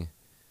fixing.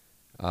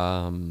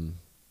 I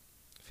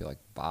feel like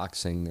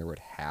boxing there would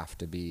have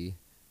to be,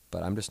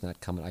 but I'm just not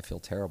coming. I feel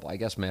terrible. I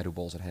guess Matt, who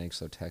bowls at Hanks,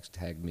 though,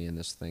 tagged me in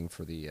this thing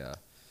for the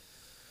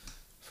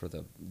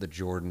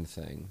Jordan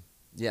thing.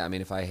 Yeah, I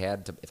mean, if I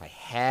had to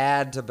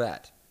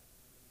bet,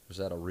 was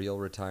that a real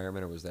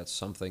retirement or was that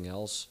something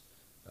else?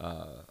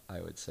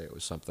 I would say it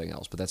was something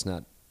else, but that's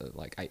not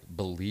like I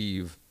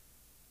believe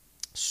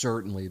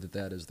certainly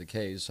that is the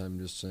case. I'm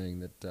just saying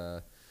that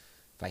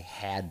if I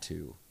had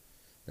to,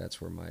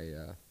 that's where my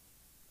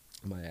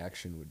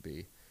action would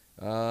be.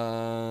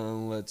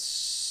 Let's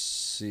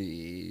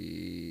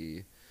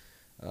see.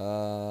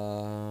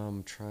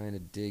 I'm trying to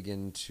dig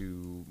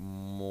into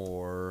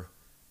more,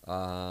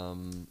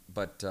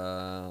 but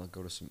I'll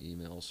go to some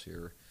emails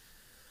here.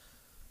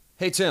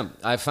 Hey, Tim,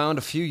 I found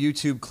a few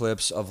YouTube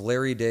clips of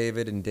Larry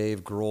David and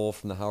Dave Grohl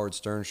from the Howard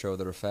Stern Show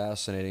that are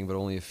fascinating, but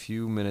only a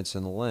few minutes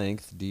in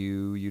length. Do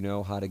you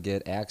know how to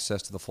get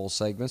access to the full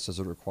segments? Does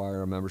it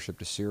require a membership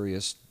to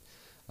Sirius?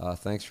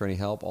 Thanks for any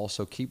help.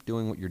 Also, keep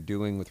doing what you're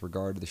doing with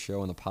regard to the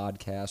show and the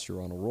podcast.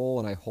 You're on a roll,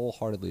 and I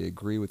wholeheartedly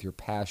agree with your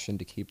passion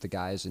to keep the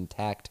guys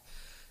intact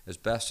as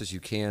best as you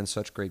can.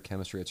 Such great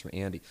chemistry. It's from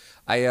Andy.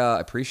 I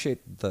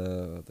appreciate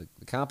the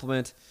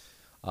compliment.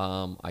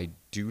 I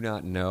do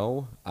not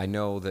know. I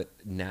know that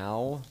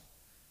now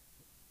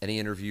any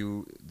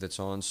interview that's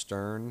on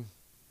Stern,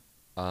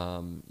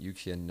 You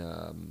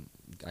can.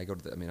 I go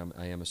to.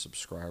 I am a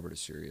subscriber to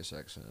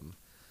SiriusXM,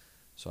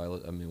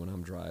 so I mean, when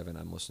I'm driving,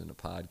 I'm listening to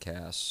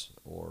podcasts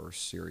or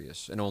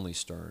Sirius, and only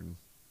Stern.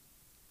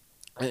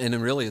 And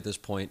then really at this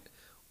point,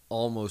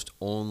 almost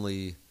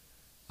only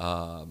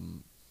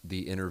the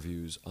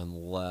interviews,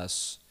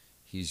 unless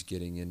he's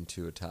getting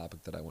into a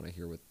topic that I want to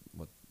hear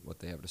what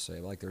they have to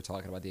say. Like they were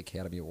talking about the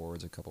Academy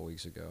Awards a couple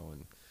weeks ago,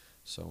 and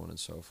so on and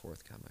so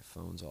forth. God, my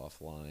phone's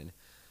offline.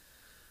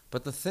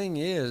 But the thing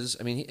is,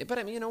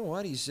 you know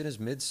what? He's in his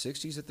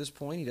mid-60s at this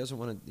point. He doesn't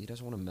want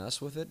to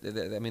mess with it.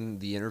 I mean,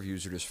 the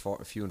interviews are just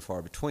few and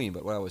far between.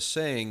 But what I was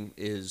saying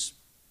is,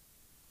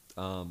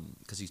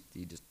 because he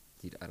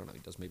I don't know, he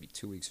does maybe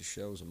 2 weeks of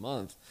shows a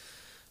month.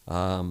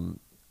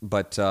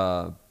 But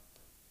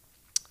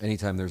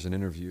anytime there's an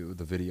interview,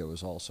 the video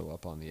is also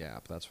up on the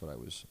app. That's what I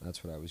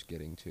was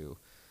getting to.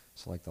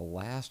 So like the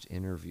last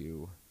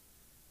interview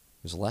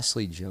was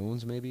Leslie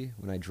Jones, maybe.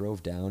 When I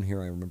drove down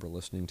here, I remember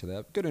listening to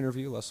that. Good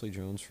interview, Leslie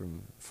Jones,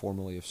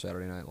 formerly of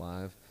Saturday Night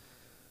Live.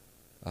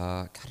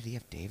 God, did he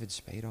have David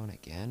Spade on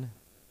again?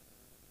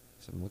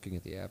 So I'm looking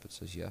at the app. It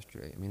says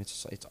yesterday. I mean,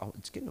 it's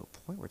getting to a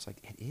point where it's like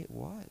it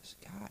was.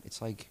 God,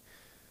 it's like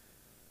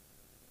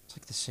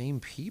the same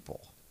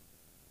people.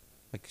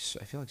 Like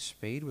I feel like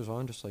Spade was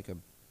on just like a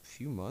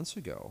few months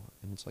ago,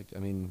 and it's like, I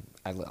mean,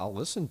 I'll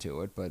listen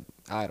to it, but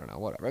I don't know,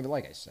 whatever. I mean,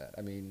 like I said,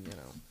 I mean, you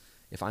know,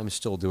 if I'm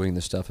still doing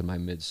this stuff in my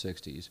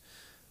mid-60s,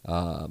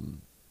 I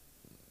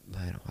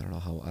don't know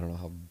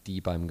how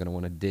deep I'm going to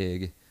want to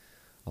dig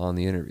on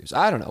the interviews.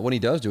 I don't know. When he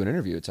does do an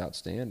interview, it's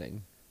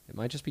outstanding. It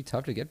might just be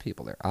tough to get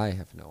people there. I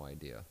have no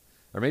idea.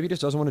 Or maybe he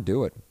just doesn't want to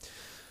do it.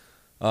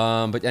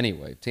 But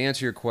anyway, to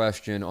answer your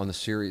question on the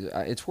series,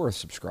 it's worth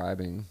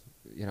subscribing.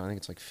 You know, I think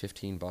it's like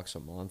 $15 a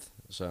month.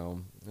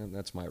 So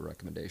that's my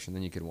recommendation.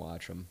 Then you can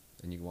watch them,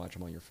 and you can watch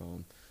them on your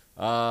phone.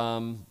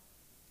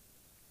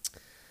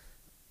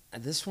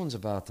 This one's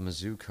about the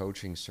Mizzou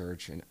coaching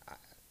search, and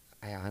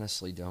I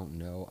honestly don't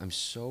know. I'm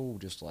so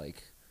just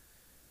like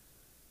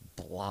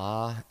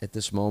blah at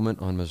this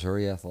moment on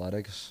Missouri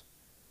athletics,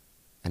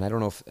 and I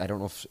don't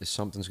know if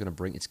something's going to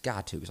bring. It's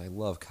got to, because I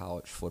love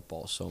college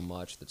football so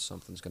much that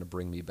something's going to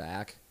bring me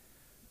back.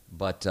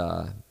 But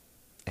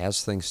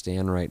as things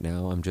stand right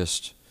now, I'm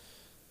just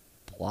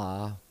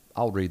blah.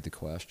 I'll read the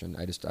question.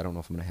 I don't know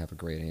if I'm going to have a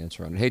great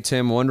answer on it. Hey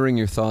Tim, wondering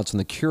your thoughts on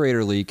the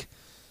curator leak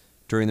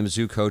during the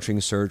Mizzou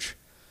coaching search,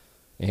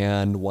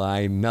 and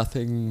why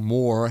nothing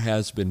more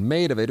has been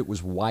made of it. It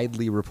was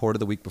widely reported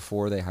the week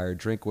before they hired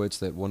Drinkwitz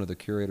that one of the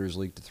curators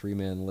leaked a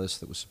 3-man list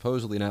that was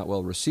supposedly not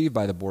well received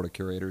by the Board of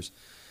Curators.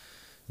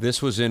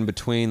 This was in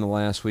between the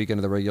last weekend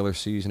of the regular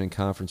season and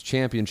conference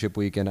championship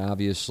weekend.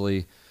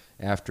 Obviously,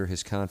 after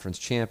his conference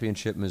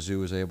championship, Mizzou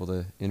was able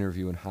to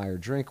interview and hire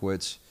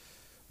Drinkwitz.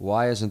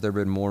 Why hasn't there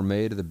been more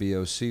made of the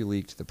BOC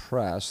leak to the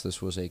press?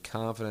 This was a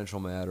confidential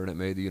matter, and it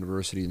made the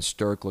university and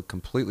Stirk look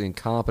completely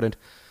incompetent.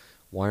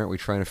 Why aren't we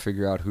trying to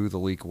figure out who the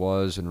leak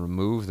was and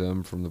remove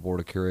them from the Board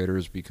of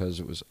Curators?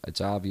 Because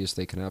it's obvious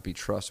they cannot be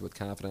trusted with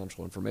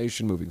confidential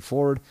information moving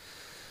forward.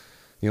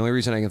 The only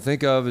reason I can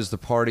think of is the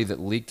party that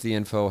leaked the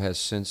info has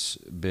since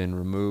been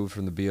removed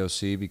from the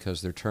BOC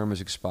because their term has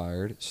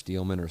expired,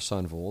 Steelman or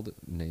Sunvold,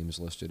 names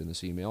listed in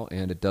this email,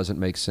 and it doesn't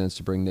make sense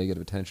to bring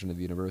negative attention to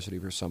the university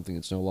for something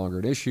that's no longer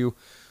an issue.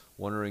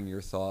 Wondering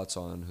your thoughts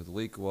on who the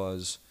leak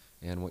was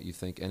and what you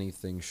think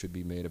anything should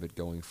be made of it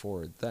going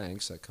forward.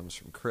 Thanks. That comes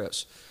from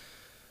Chris.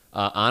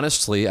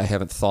 Honestly, I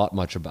haven't thought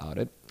much about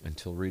it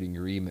until reading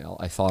your email.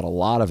 I thought a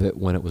lot of it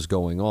when it was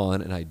going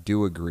on, and I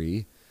do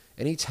agree.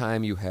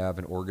 Anytime you have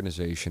an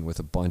organization with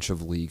a bunch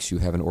of leaks, you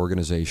have an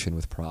organization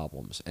with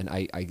problems. And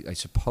I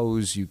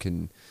suppose you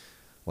can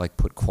like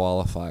put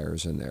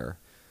qualifiers in there,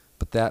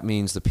 but that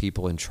means the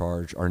people in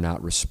charge are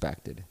not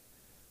respected.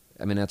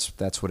 I mean,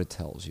 that's what it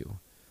tells you.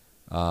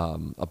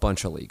 A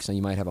bunch of leaks. Now,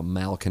 you might have a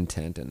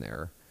malcontent in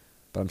there,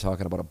 but I'm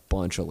talking about a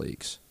bunch of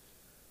leaks.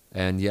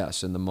 And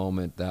yes, in the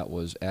moment, that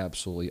was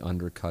absolutely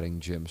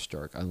undercutting Jim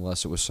Stirk,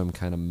 unless it was some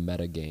kind of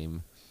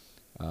metagame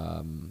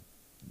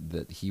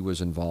that he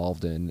was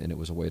involved in, and it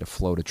was a way to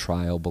float a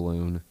trial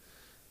balloon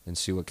and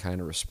see what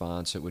kind of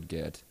response it would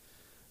get.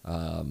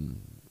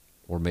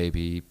 Or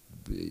maybe,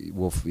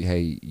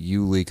 hey,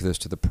 you leak this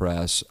to the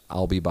press,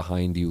 I'll be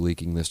behind you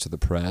leaking this to the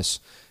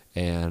press,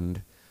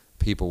 and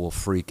people will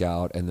freak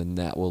out, and then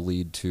that will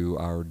lead to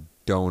our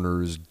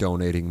donors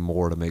donating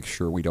more to make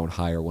sure we don't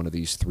hire one of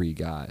these 3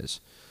 guys.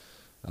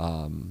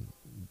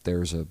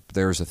 There's a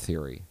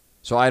theory.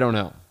 So I don't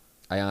know.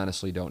 I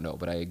honestly don't know.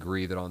 But I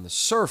agree that on the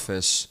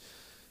surface,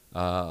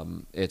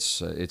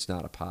 it's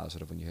not a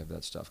positive when you have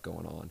that stuff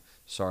going on.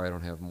 Sorry, I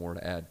don't have more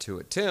to add to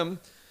it. Tim,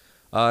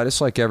 just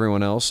like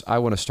everyone else, I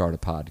want to start a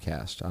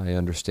podcast. I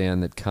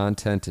understand that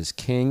content is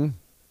king,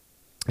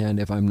 and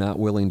if I'm not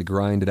willing to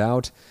grind it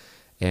out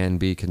and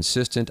be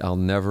consistent, I'll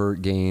never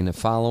gain a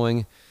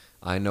following.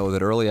 I know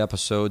that early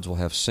episodes will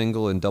have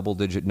single and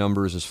double-digit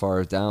numbers as far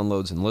as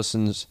downloads and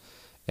listens,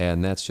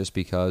 and that's just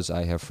because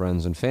I have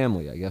friends and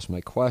family. I guess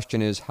my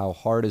question is, how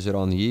hard is it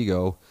on the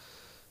ego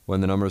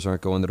When the numbers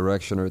aren't going the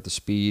direction or at the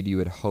speed you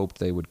had hoped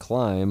they would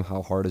climb,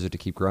 how hard is it to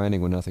keep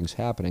grinding when nothing's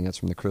happening? That's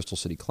from the Crystal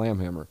City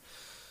Clamhammer.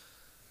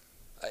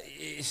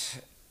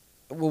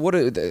 Well,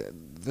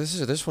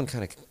 this one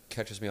kind of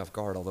catches me off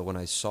guard, although when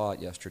I saw it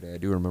yesterday, I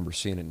do remember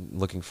seeing it and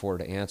looking forward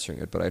to answering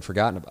it, but I'd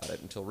forgotten about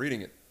it until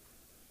reading it.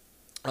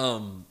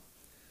 I'll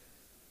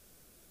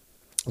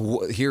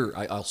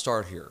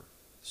start here.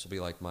 This will be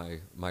like my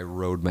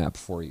roadmap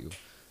for you.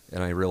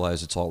 And I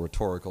realize it's all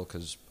rhetorical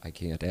because I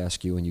can't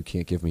ask you and you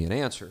can't give me an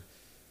answer.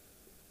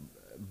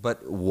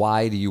 But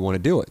why do you want to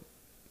do it?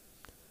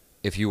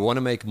 If you want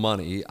to make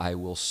money, I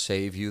will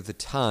save you the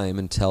time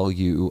and tell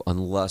you,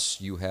 unless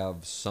you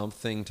have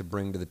something to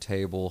bring to the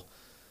table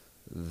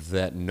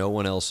that no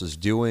one else is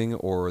doing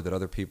or that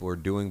other people are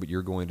doing but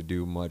you're going to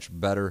do much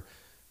better,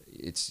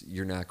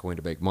 you're not going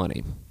to make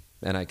money.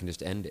 And I can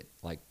just end it,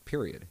 like,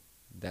 period.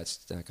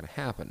 That's not going to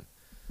happen.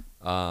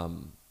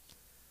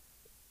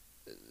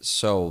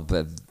 So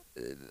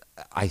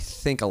I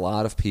think a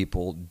lot of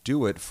people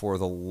do it for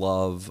the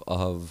love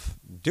of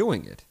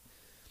doing it.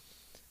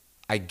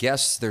 I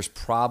guess there's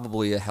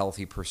probably a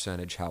healthy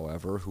percentage,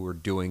 however, who are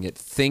doing it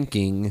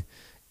thinking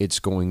it's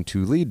going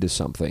to lead to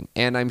something.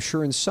 And I'm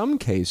sure in some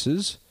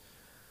cases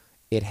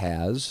it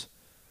has,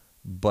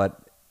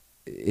 but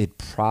it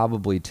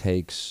probably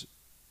takes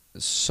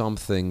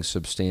something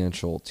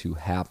substantial to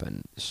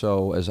happen.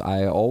 So as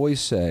I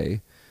always say,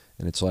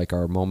 and it's like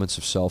our moments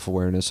of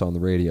self-awareness on the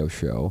radio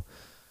show,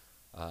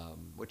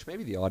 which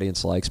maybe the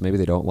audience likes, maybe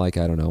they don't like,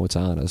 I don't know, it's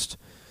honest,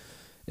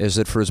 is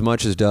that for as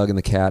much as Doug and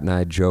the cat and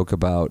I joke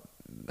about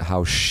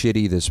how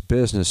shitty this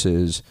business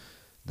is,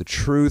 the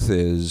truth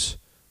is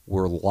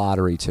we're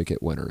lottery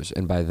ticket winners.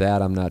 And by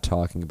that, I'm not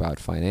talking about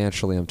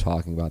financially, I'm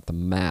talking about the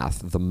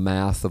math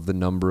of the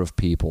number of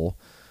people.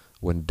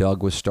 When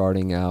Doug was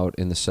starting out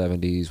in the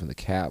 70s, when the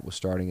cat was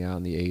starting out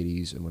in the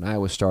 80s, and when I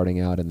was starting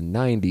out in the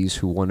 90s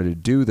who wanted to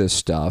do this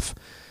stuff,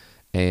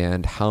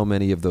 and how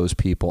many of those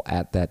people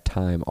at that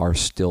time are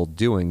still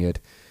doing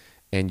it.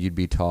 And you'd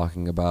be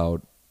talking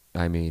about,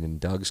 I mean, in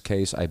Doug's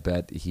case, I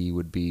bet he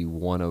would be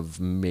one of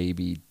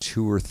maybe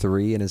 2 or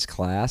 3 in his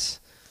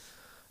class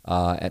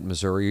at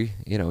Missouri,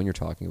 and you're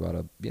talking about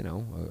a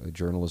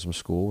journalism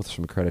school with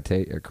some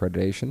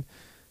accreditation.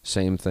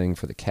 Same thing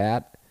for the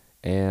cat.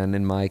 And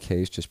in my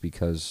case, just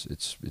because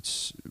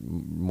it's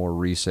more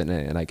recent,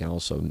 and I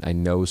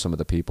know some of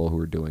the people who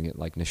are doing it,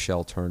 like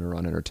Nichelle Turner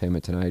on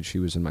Entertainment Tonight. She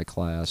was in my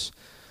class.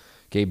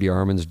 Gabe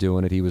DeArmond's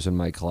doing it. He was in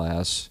my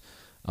class.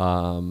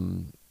 I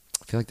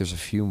feel like there's a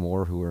few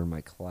more who are in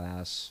my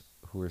class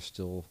who are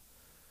still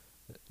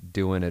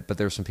doing it. But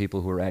there's some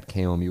people who are at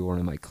KOMU or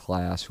in my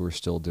class who are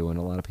still doing it.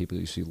 A lot of people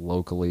you see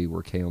locally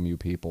were KOMU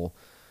people,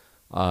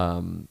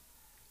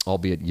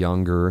 albeit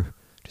younger,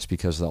 just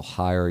because they'll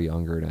hire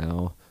younger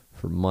now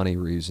for money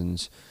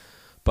reasons.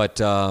 But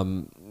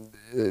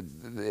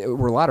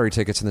we're lottery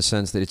tickets in the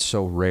sense that it's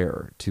so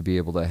rare to be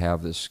able to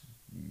have this,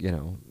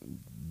 to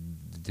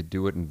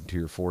do it into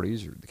your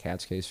 40s, or the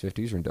cat's case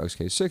 50s, or in Doug's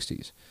case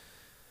 60s.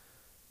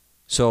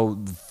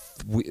 So,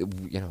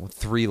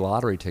 3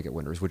 lottery ticket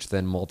winners, which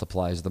then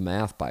multiplies the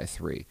math by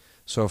 3.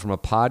 So from a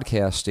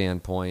podcast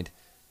standpoint,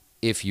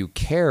 if you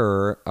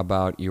care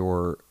about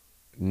your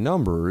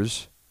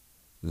numbers,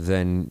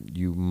 then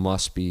you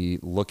must be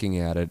looking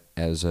at it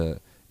as a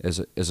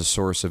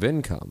source of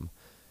income.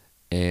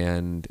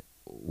 And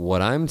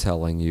what I'm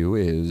telling you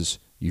is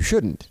you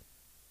shouldn't.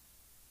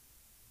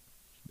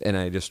 And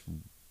that's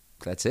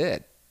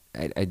it.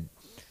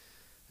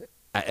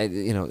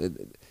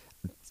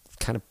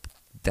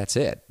 That's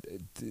it.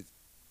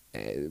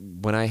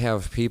 When I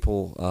have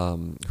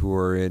people who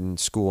are in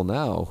school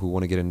now who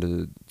want to get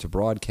into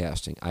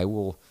broadcasting, I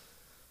was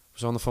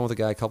on the phone with a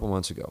guy a couple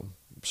months ago,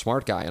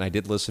 smart guy, and I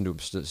did listen to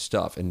his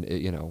stuff, and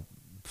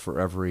for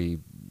every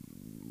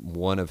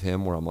one of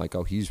him where I'm like,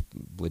 oh, he's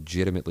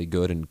legitimately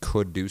good and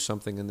could do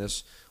something in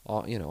this,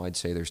 I'd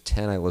say there's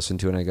 10 I listen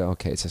to and I go,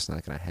 okay, it's just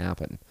not going to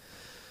happen.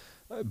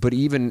 But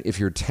even if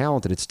you're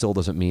talented, it still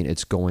doesn't mean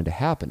it's going to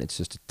happen. It's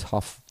just a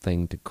tough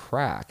thing to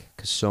crack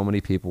because so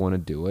many people want to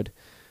do it.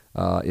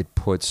 It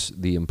puts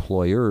the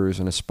employers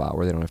in a spot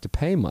where they don't have to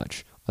pay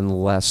much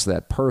unless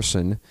that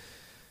person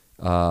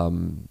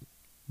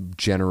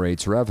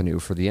generates revenue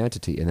for the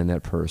entity, and then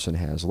that person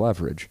has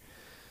leverage.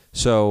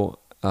 So,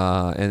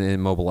 and it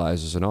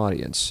mobilizes an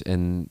audience.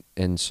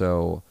 And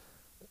so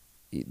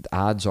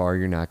odds are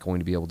you're not going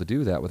to be able to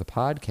do that with a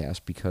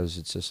podcast because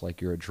it's just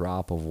like you're a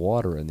drop of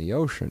water in the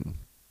ocean.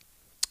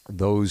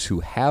 Those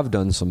who have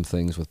done some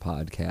things with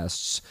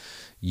podcasts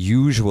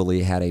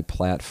usually had a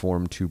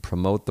platform to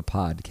promote the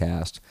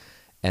podcast,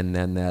 and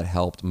then that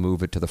helped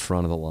move it to the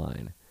front of the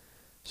line.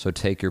 So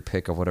take your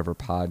pick of whatever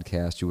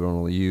podcast you would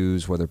only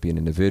use, whether it be an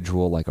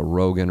individual like a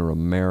Rogan or a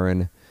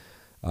Marin,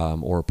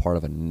 or part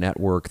of a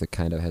network that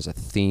kind of has a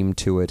theme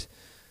to it.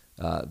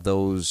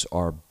 Those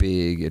are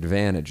big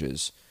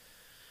advantages.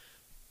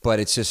 But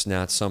it's just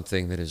not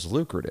something that is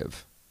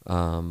lucrative.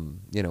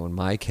 In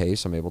my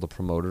case, I'm able to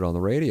promote it on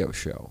the radio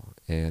show.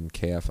 And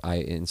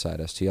KFI Inside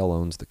STL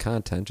owns the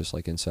content, just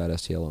like Inside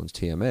STL owns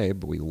TMA,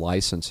 but we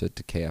license it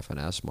to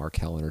KFNS,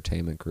 Markel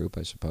Entertainment Group,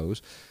 I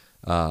suppose,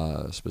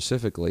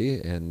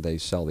 specifically, and they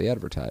sell the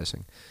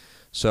advertising.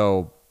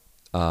 So,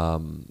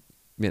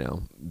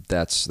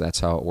 that's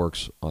how it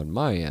works on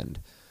my end.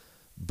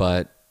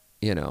 But,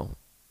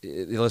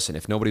 listen,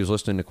 if nobody was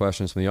listening to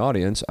questions from the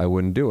audience, I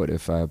wouldn't do it.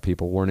 If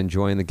people weren't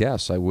enjoying the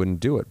guests, I wouldn't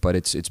do it. But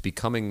it's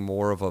becoming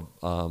more of a...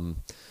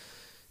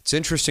 it's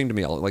interesting to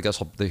me.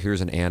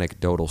 Here's an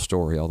anecdotal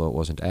story, although it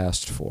wasn't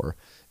asked for.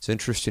 It's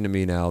interesting to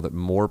me now that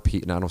more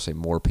people... I don't say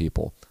more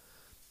people.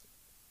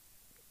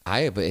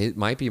 It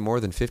might be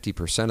more than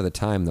 50% of the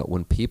time that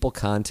when people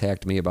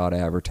contact me about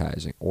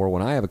advertising, or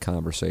when I have a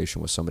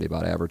conversation with somebody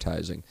about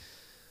advertising,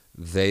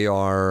 they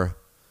are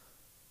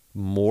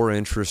more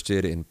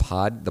interested in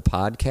the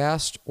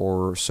podcast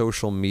or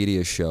social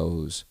media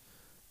shows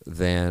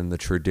than the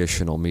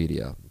traditional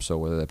media. So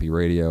whether that be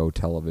radio,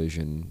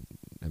 television,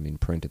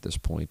 print at this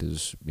point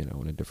is,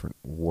 in a different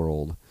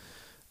world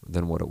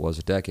than what it was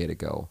a decade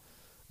ago.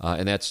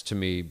 And that's, to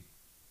me,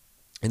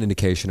 an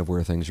indication of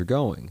where things are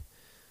going.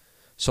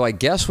 So I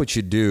guess what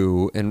you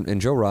do, and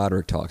Joe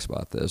Roderick talks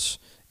about this,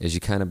 is you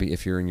kind of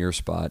if you're in your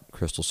spot,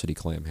 Crystal City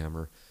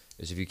Clamhammer,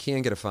 is if you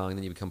can get a following,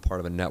 then you become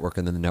part of a network,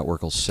 and then the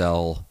network will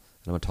sell.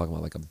 And I'm not talking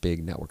about like a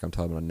big network. I'm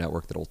talking about a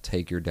network that will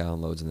take your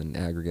downloads and then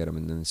aggregate them,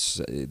 and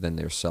then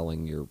they're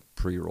selling your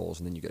pre-rolls,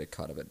 and then you get a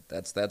cut of it.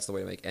 That's the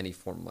way to make any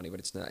form of money, but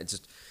it's not. It's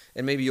just,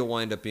 and maybe you'll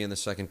wind up being the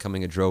second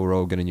coming of Joe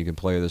Rogan, and you can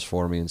play this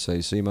for me and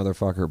say, "See,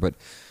 motherfucker," but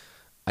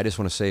I just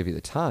want to save you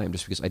the time,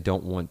 just because I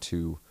don't want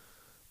to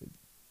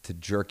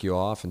jerk you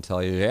off and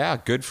tell you, yeah,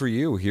 good for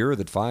you. Here are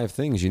the 5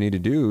 things you need to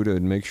do to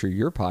make sure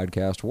your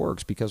podcast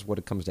works, because what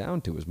it comes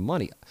down to is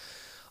money.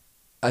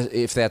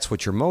 If that's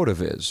what your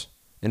motive is.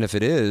 And if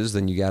it is,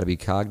 then you got to be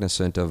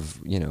cognizant of,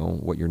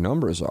 what your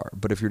numbers are.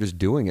 But if you're just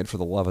doing it for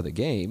the love of the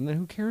game, then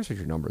who cares what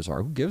your numbers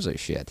are? Who gives a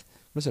shit?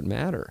 What does it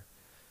matter?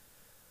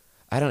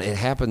 It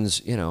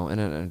happens,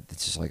 and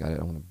it's just like, I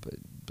don't want to,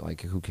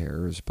 like, who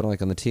cares? But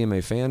like on the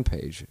TMA fan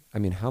page,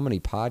 how many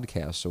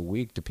podcasts a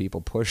week do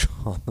people push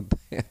on the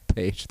fan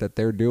page that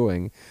they're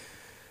doing?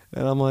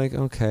 And I'm like,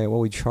 okay, well,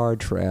 we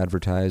charge for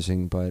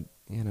advertising, but,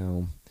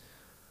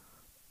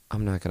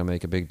 I'm not going to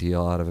make a big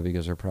deal out of it,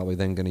 because they're probably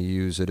then going to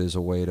use it as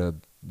a way to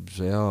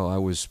say, oh, I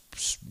was,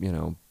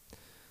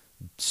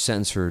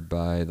 censored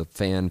by the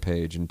fan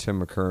page and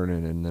Tim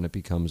McKernan, and then it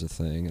becomes a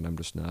thing, and I'm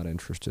just not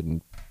interested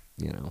in,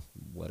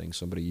 letting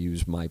somebody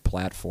use my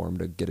platform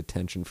to get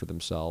attention for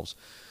themselves.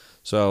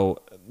 So,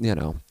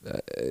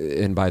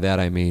 and by that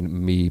I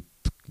mean me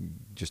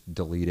just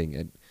deleting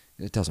it.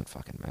 It doesn't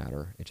fucking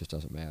matter. It just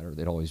doesn't matter.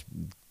 It always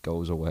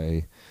goes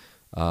away.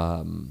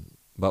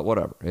 But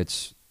whatever.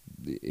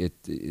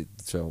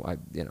 So I,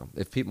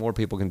 if more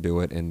people can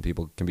do it and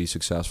people can be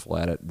successful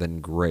at it,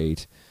 then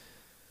great.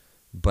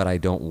 But I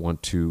don't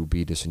want to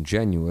be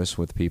disingenuous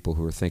with people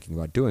who are thinking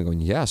about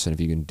going, yes, and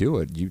if you can do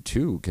it, you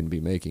too can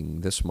be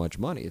making this much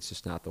money. It's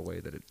just not the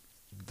way that it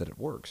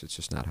works. It's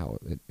just not how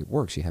it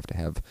works. You have to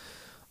have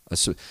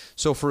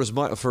so for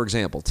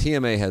example,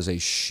 TMA has a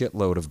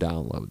shitload of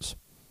downloads.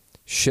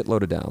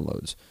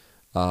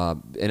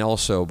 And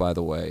also, by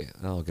the way,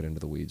 I'll get into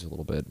the weeds a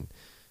little bit.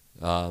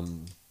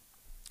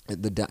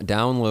 The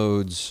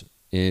downloads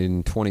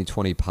in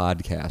 2020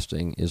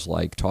 podcasting is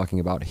like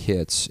talking about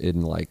hits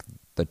in like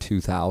the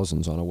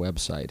 2000s on a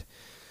website.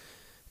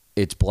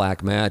 It's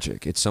black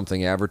magic. It's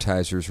something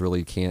advertisers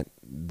really can't,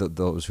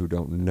 those who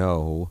don't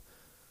know,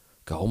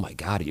 go, oh my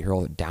God, you hear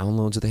all the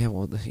downloads that they have?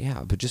 Well,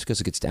 yeah, but just because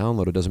it gets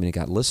downloaded doesn't mean it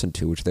got listened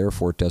to, which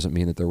therefore doesn't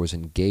mean that there was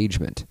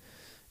engagement.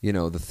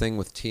 The thing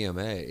with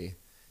TMA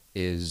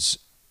is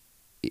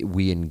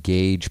we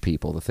engage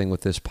people. The thing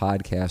with this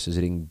podcast is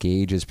it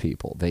engages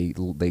people. They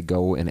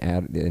go and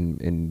add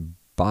and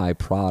buy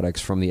products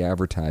from the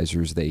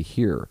advertisers they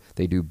hear.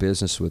 They do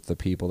business with the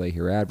people they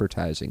hear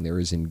advertising. There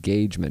is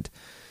engagement.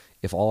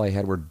 If all I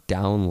had were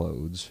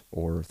downloads,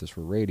 or if this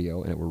were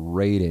radio and it were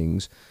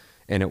ratings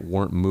and it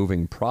weren't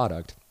moving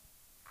product,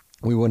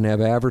 we wouldn't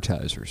have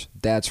advertisers.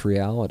 That's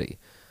reality.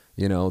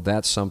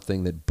 That's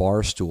something that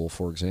Barstool,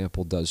 for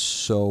example, does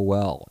so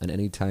well. And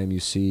anytime you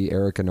see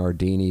Erica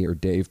Nardini or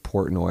Dave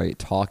Portnoy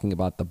talking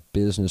about the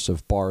business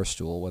of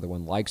Barstool, whether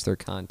one likes their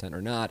content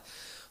or not,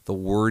 the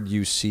word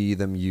you see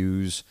them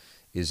use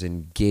is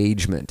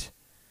engagement.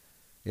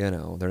 They're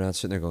not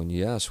sitting there going,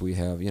 yes, we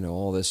have,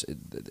 all this.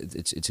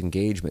 It's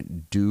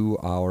engagement. Do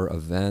our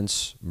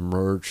events,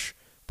 merch,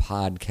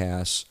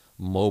 podcasts,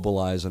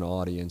 mobilize an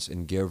audience,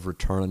 and give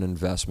return on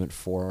investment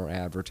for our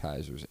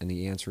advertisers? And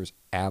the answer is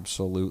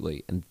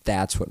absolutely. And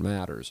that's what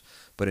matters.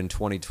 But in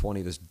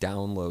 2020, this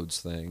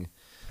downloads thing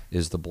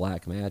is the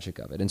black magic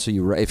of it. And so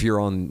if you're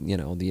on,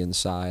 the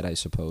inside, I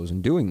suppose,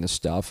 and doing this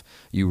stuff,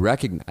 you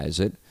recognize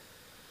it.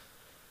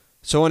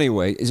 So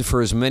anyway,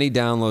 for as many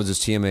downloads as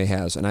TMA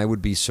has, and I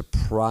would be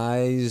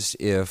surprised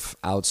if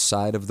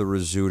outside of the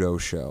Rizzuto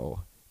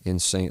show in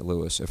St.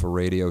 Louis, if a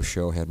radio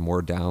show had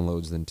more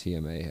downloads than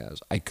TMA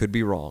has. I could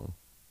be wrong,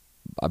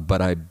 but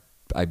I'd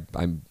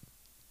I'm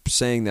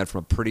saying that from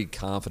a pretty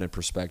confident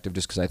perspective,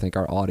 just because I think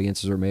our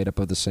audiences are made up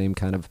of the same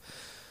kind of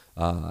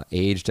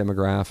age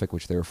demographic,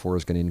 which therefore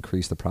is going to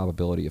increase the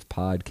probability of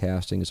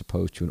podcasting as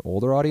opposed to an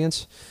older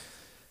audience.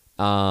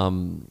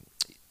 Even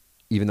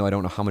though I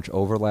don't know how much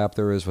overlap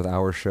there is with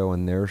our show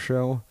and their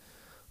show.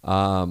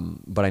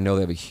 But I know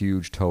they have a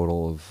huge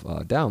total of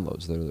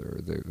downloads.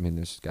 I mean,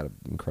 this got an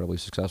incredibly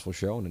successful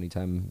show, and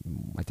anytime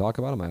I talk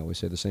about them, I always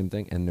say the same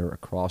thing. And they're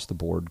across the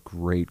board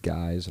great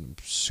guys, and I'm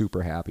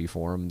super happy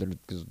for them.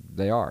 Because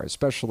they are,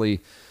 especially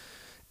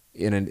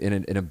in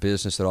a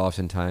business that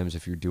oftentimes,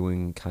 if you're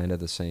doing kind of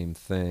the same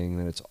thing,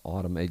 then it's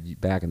automated.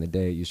 Back in the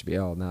day, it used to be,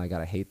 oh, now I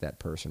gotta hate that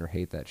person or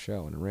hate that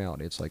show. And in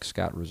reality, it's like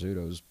Scott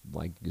Rizzuto's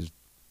like as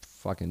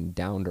fucking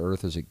down to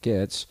earth as it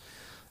gets,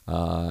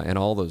 and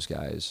all those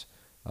guys.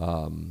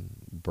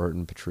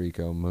 Burton,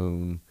 Patrico,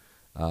 Moon,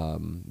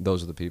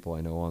 those are the people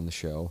I know on the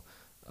show,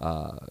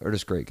 are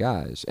just great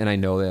guys. And I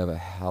know they have a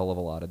hell of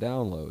a lot of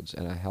downloads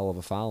and a hell of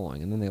a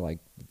following. And then they like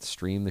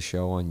stream the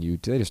show on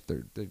YouTube.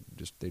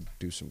 They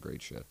do some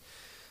great shit.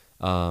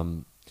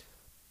 And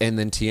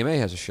then TMA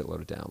has a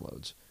shitload of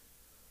downloads.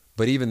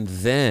 But even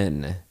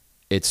then,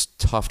 it's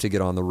tough to get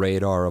on the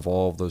radar of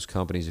all of those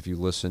companies if you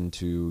listen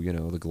to,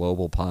 the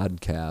global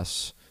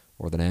podcasts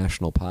or the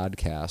national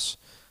podcasts.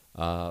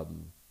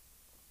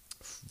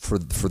 For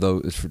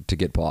those to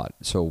get bought.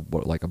 So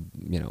what, like a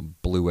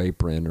Blue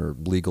Apron or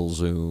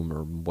LegalZoom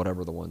or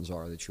whatever the ones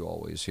are that you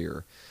always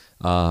hear.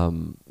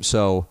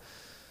 So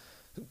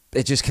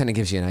it just kind of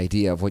gives you an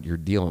idea of what you're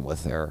dealing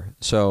with there.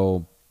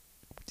 So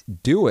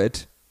do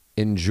it,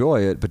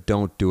 enjoy it, but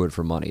don't do it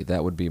for money.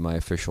 That would be my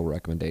official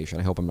recommendation.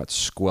 I hope I'm not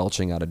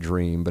squelching out a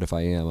dream, but if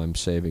I am, I'm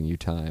saving you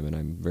time, and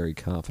I'm very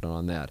confident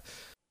on that.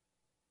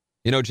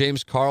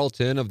 James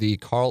Carlton of the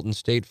Carlton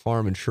State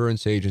Farm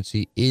Insurance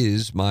Agency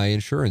is my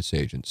insurance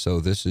agent.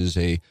 So this is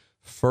a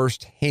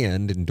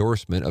first-hand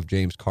endorsement of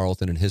James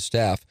Carlton and his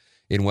staff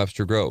in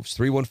Webster Groves.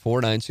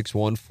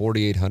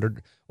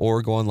 314-961-4800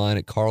 or go online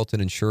at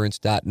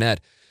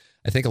carltoninsurance.net.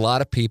 I think a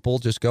lot of people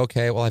just go,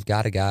 okay, well, I've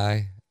got a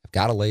guy, I've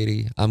got a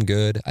lady, I'm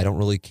good. I don't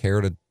really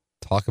care to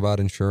talk about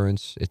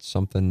insurance. It's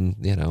something,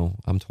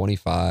 I'm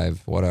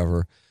 25,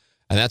 whatever.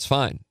 And that's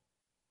fine.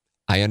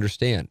 I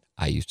understand.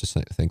 I used to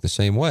think the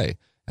same way.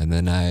 And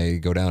then I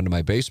go down to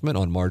my basement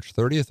on March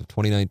 30th of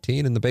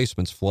 2019 and the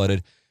basement's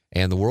flooded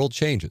and the world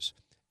changes.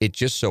 It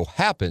just so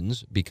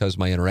happens, because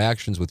my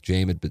interactions with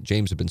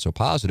James have been so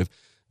positive,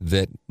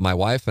 that my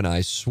wife and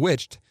I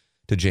switched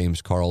to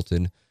James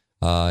Carlton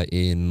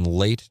in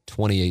late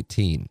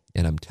 2018.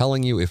 And I'm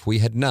telling you, if we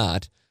had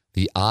not,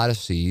 the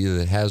odyssey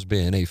that has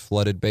been a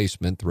flooded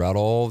basement throughout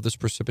all of this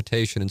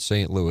precipitation in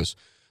St. Louis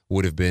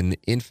would have been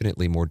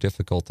infinitely more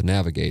difficult to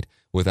navigate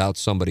without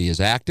somebody as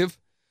active.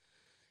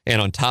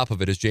 And on top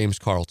of it is James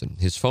Carlton.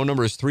 His phone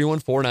number is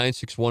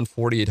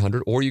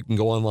 314-961-4800, or you can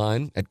go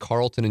online at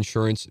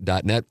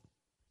carltoninsurance.net.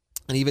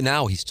 And even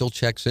now, he still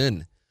checks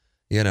in.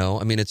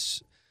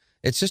 It's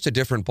just a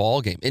different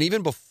ballgame. And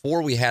even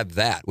before we had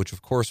that, which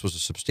of course was a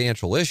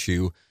substantial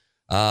issue,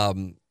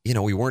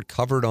 we weren't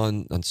covered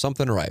on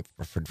something, or I'd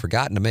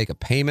forgotten to make a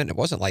payment. It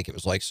wasn't like it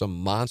was like some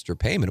monster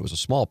payment. It was a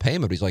small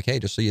payment. But he's like, hey,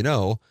 just so you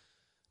know,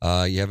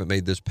 you haven't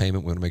made this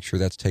payment. We want to make sure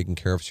that's taken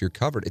care of so you're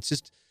covered. It's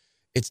just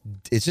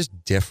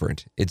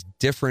different. It's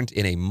different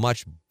in a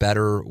much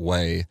better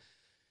way.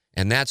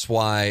 And that's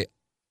why,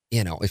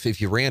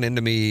 if you ran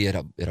into me at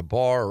a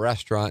bar or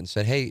restaurant and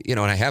said, hey, and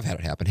I have had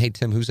it happen. Hey,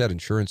 Tim, who's that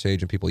insurance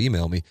agent? People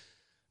email me.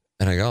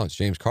 And I go, oh, it's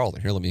James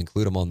Carlton. Here, let me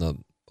include him on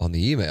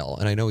the email.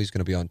 And I know he's going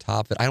to be on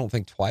top of it. I don't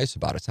think twice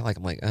about it. It's not like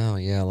I'm like, oh,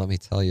 yeah, let me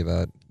tell you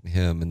about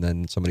him. And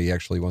then somebody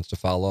actually wants to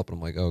follow up. And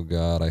I'm like, oh,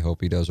 God, I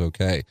hope he does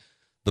okay.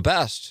 The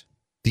best.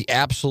 The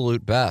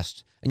absolute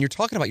best. And you're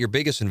talking about your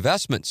biggest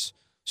investments.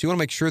 So you want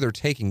to make sure they're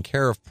taken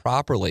care of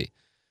properly.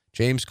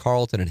 James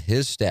Carlton and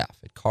his staff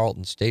at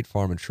Carlton State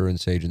Farm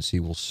Insurance Agency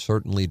will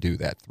certainly do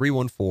that.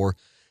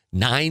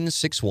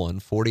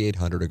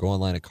 314-961-4800 or go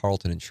online at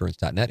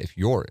carltoninsurance.net. If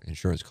your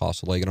insurance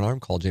costs a leg and an arm,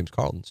 call James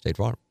Carlton, State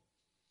Farm.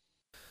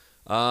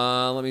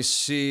 Let me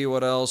see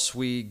what else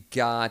we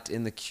got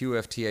in the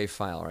QFTA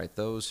file. All right,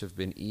 those have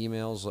been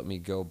emails. Let me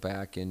go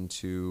back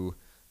into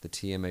the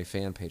TMA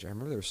fan page. I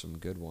remember there were some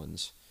good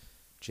ones.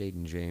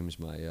 Jaden James,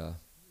 my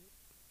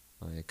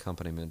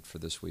accompaniment for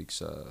this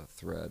week's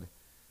thread.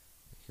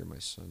 I hear my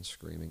son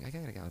screaming. I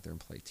got to get out there and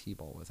play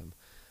T-ball with him.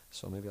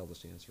 So maybe I'll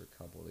just answer a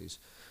couple of these.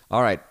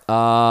 All right.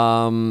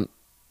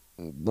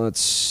 Let's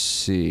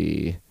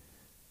see.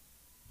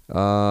 I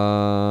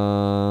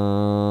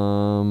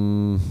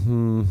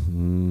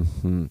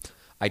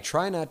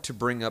try not to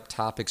bring up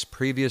topics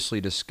previously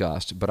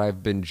discussed, but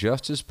I've been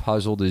just as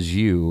puzzled as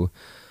you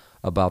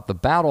about the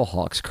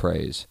Battlehawks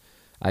craze.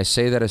 I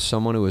say that as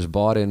someone who has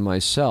bought in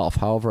myself.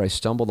 However, I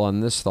stumbled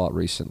on this thought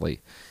recently.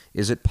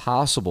 Is it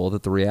possible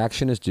that the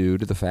reaction is due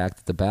to the fact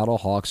that the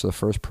Battlehawks are the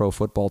first pro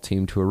football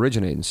team to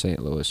originate in St.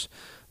 Louis?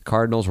 The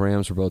Cardinals,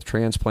 Rams were both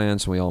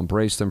transplants, and we all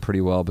embraced them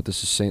pretty well, but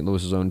this is St.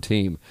 Louis's own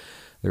team.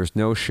 There's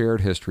no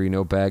shared history,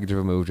 no baggage of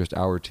a move, just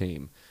our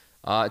team.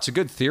 It's a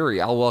good theory.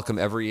 I'll welcome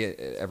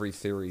every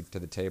theory to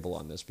the table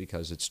on this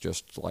because it's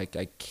just like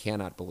I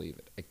cannot believe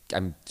it.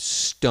 I'm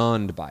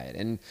stunned by it,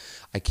 and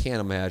I can't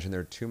imagine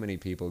there are too many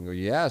people who go,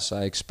 "Yes,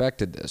 I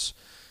expected this,"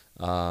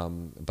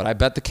 but I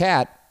bet the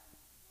cat.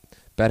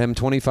 Bet him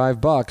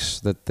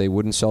 $25 that they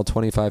wouldn't sell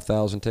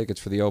 25,000 tickets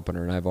for the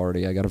opener, and I got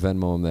to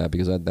Venmo him that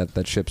because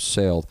that ship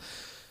sailed,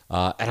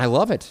 and I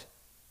love it.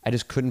 I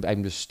just couldn't.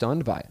 I'm just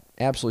stunned by it.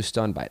 Absolutely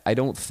stunned by it. I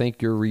don't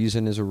think your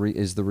reason is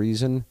the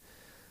reason.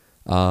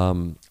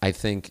 I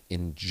think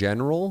in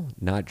general,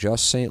 not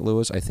just St.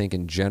 Louis, I think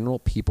in general,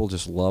 people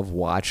just love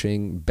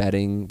watching,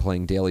 betting,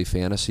 playing daily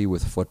fantasy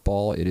with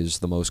football. It is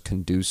the most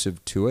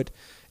conducive to it,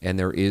 and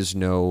there is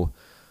no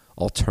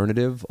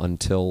alternative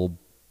until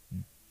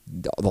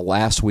the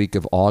last week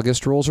of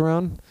August rolls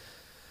around.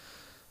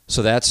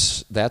 So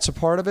that's a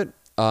part of it.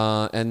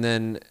 And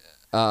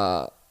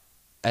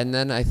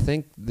then I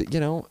think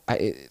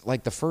that,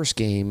 like the first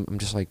game, I'm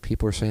just like,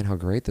 people are saying how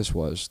great this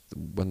was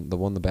when the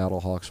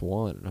Battlehawks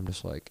won. And I'm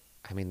just like,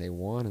 I mean, they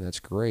won and that's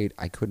great.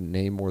 I couldn't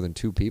name more than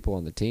 2 people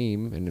on the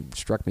team, and it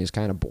struck me as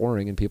kind of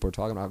boring, and people are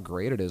talking about how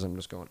great it is. I'm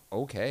just going,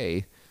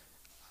 okay,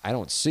 I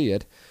don't see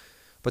it.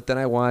 But then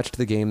I watched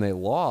the game they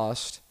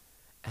lost,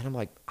 and I'm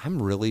like,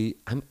 I'm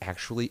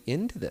actually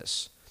into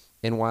this.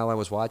 And while I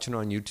was watching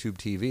on YouTube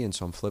TV, and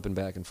so I'm flipping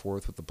back and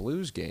forth with the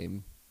Blues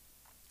game,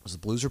 because the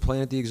Blues are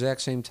playing at the exact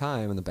same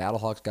time, and the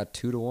Battlehawks got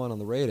 2-1 on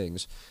the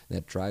ratings.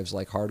 That drives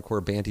like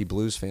hardcore Banty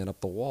Blues fan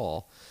up the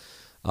wall.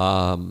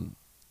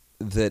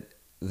 That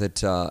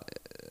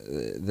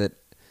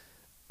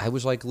I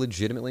was like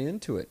legitimately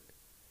into it.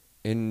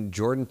 And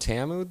Jordan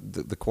Ta'amu,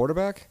 the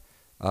quarterback,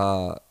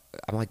 I'm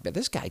like,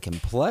 this guy can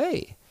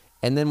play.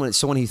 And then when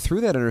he threw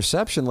that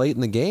interception late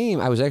in the game,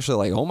 I was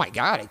actually like, oh my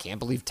God, I can't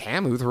believe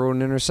Ta'amu threw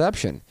an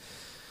interception.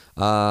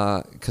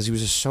 Because he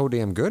was just so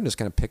damn good and just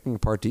kind of picking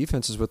apart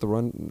defenses with the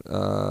run,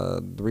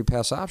 the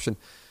repass option.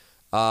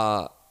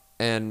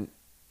 And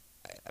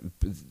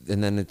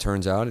then it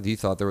turns out he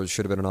thought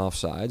should have been an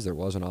offsides. There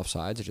was an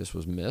offsides. It just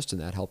was missed,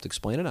 and that helped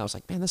explain it. And I was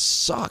like, man, this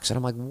sucks. And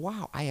I'm like,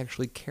 wow, I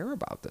actually care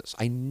about this.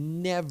 I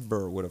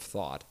never would have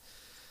thought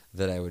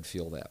that I would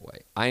feel that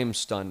way. I am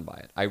stunned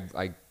by it.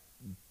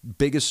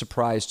 Biggest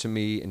surprise to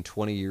me in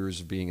 20 years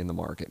of being in the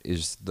market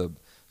is the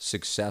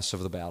success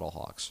of the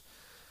Battlehawks.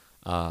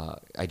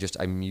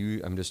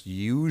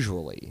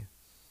 Usually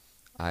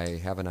I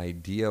have an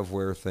idea of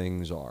where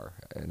things are,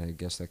 and I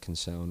guess that can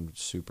sound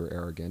super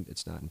arrogant.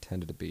 It's not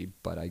intended to be,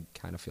 but I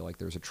kind of feel like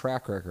there's a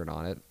track record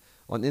on it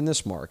in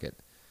this market.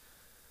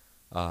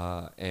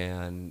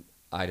 And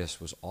I just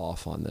was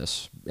off on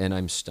this, and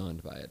I'm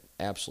stunned by it.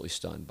 Absolutely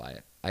stunned by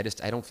it. I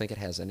don't think it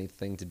has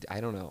anything to do.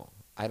 I don't know.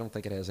 I don't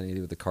think it has anything to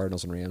do with the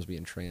Cardinals and Rams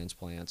being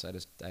transplants. I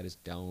just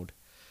don't.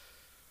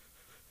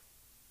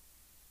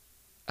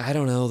 I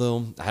don't know,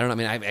 though. I don't know.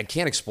 I mean, I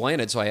can't explain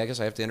it, so I guess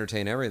I have to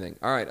entertain everything.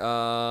 All right.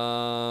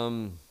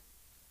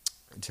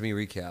 Timmy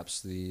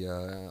Recaps.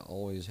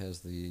 Always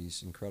has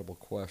these incredible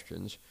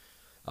questions.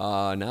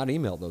 Not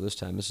emailed, though, this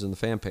time. This is in the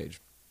fan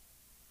page.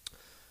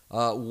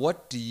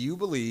 What do you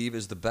believe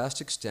is the best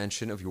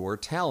extension of your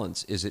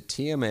talents? Is it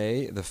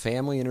TMA, the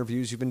family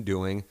interviews you've been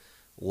doing,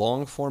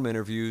 long-form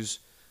interviews,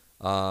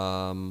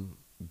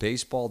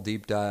 baseball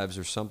deep dives,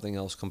 or something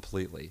else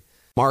completely?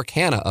 Mark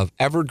Hanna of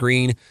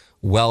Evergreen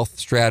Wealth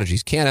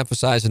Strategies. Can't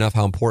emphasize enough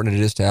how important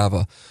it is to have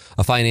a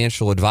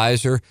financial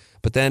advisor.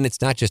 But then it's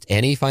not just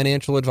any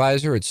financial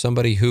advisor. It's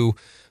somebody who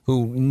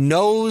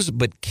knows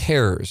but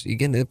cares.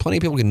 Again, plenty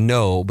of people can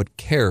know but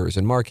cares.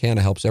 And Mark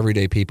Hanna helps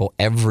everyday people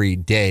every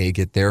day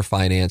get their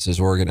finances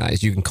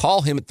organized. You can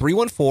call him at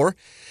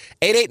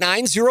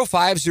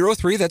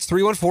 314-889-0503. That's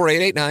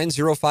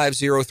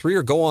 314-889-0503.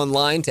 Or go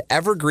online to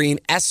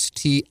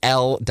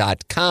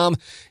evergreenstl.com.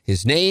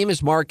 His name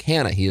is Mark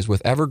Hanna. He is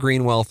with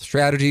Evergreen Wealth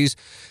Strategies.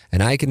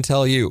 And I can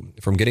tell you,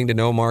 from getting to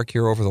know Mark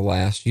here over the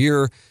last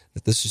year,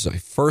 that this is a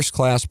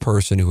first-class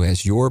person who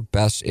has your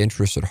best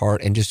interests at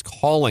heart, and just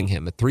calling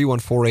him at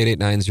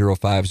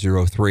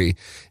 314-889-0503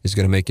 is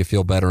going to make you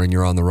feel better, and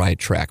you're on the right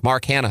track.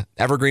 Mark Hanna,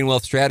 Evergreen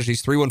Wealth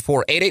Strategies,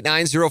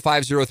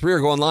 314-889-0503, or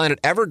go online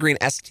at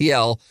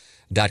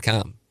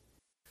evergreenstl.com.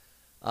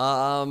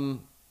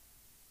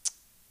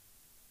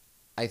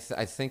 I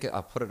think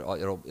I'll put it.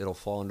 It'll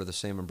fall under the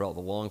same umbrella, the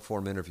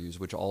long-form interviews,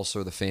 which also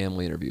are the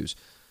family interviews.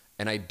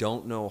 And I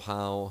don't know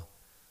how,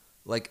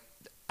 I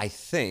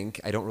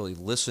think, I don't really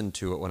listen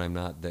to it when I'm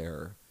not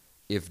there.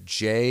 If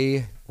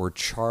Jay or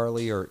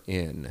Charlie are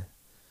in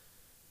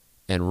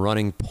and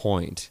running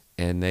point,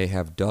 and they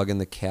have Doug and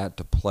the Cat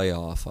to play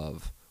off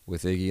of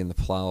with Iggy and the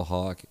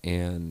Plowhawk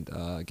and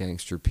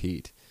Gangster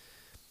Pete,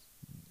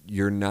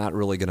 you're not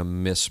really going to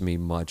miss me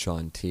much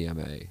on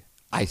TMA.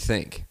 I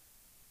think.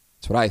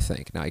 That's what I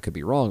think. Now, I could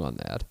be wrong on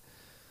that.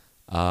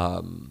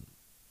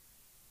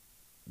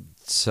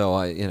 So,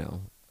 I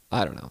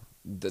don't know.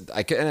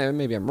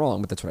 Maybe I'm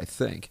wrong, but that's what I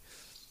think.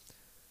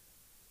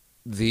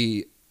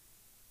 The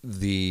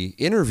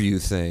interview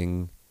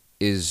thing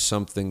is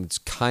something that's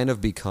kind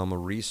of become a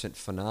recent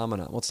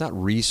phenomenon. Well, it's not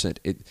recent,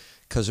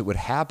 because it would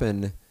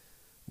happen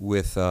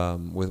with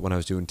when I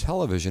was doing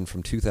television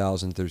from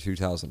 2000 through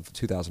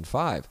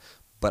 2005.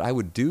 But I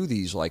would do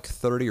these like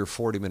 30 or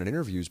 40-minute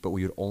interviews, but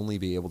we would only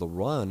be able to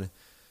run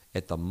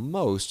at the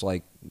most,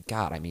 at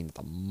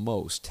the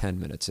most 10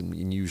 minutes.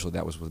 And usually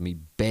that was with me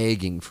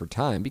begging for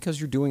time, because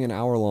you're doing an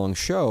hour-long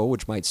show,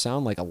 which might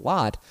sound like a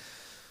lot.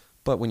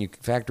 But when you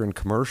factor in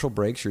commercial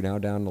breaks, you're now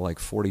down to like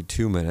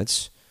 42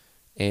 minutes.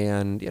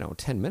 And,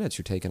 10 minutes,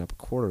 you're taking up a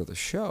quarter of the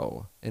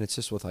show. And it's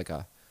just with like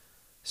a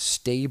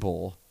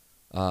stable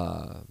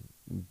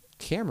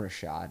camera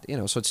shot,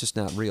 so it's just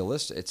not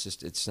realistic.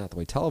 It's not the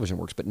way television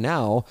works. But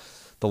now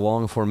the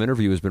long form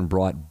interview has been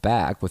brought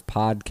back with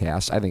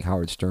podcasts. I think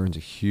Howard Stern's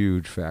a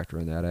huge factor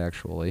in that,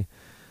 actually,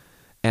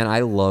 and I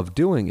love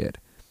doing it.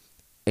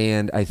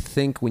 And I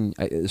think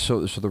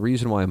so the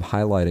reason why I'm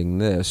highlighting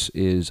this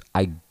is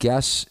I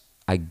guess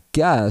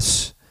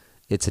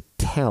it's a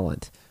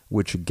talent,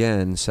 which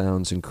again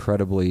sounds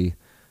incredibly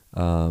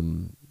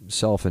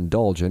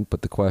self-indulgent,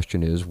 but the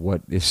question is,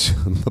 what is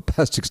the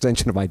best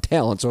extension of my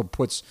talent? So it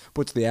puts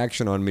the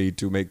action on me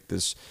to make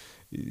this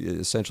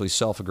essentially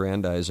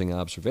self-aggrandizing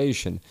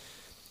observation.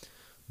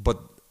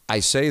 But I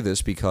say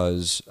this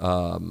because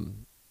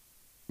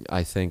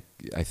I think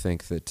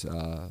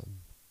that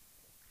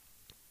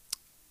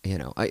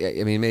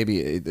I mean, maybe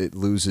it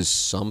loses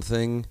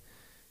something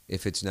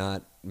if it's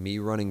not me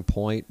running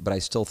point, but I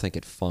still think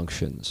it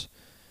functions,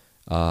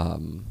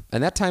 and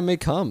that time may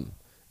come,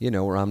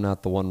 where I'm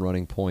not the one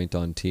running point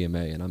on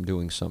TMA and I'm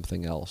doing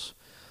something else.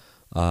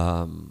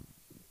 And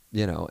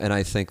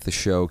I think the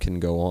show can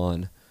go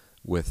on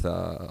with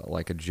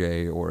like a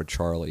Jay or a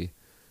Charlie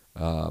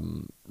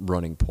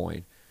running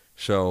point.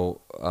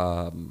 So,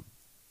 but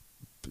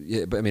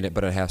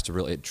it has to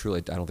really, truly,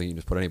 I don't think you can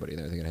just put anybody in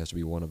there. I think it has to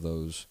be one of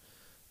those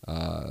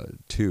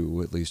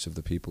two, at least of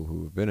the people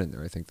who have been in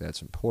there. I think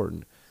that's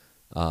important.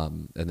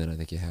 And then I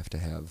think you have to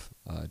have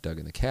Doug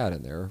and the Cat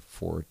in there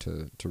for it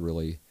to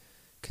really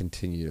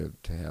continue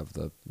to have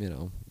the,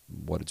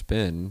 what it's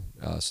been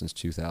since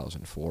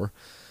 2004.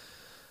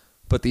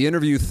 But the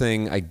interview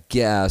thing, I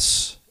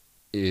guess,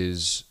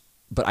 is,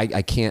 but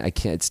I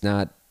can't, it's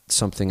not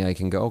something I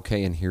can go,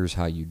 okay, and here's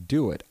how you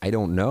do it. I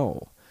don't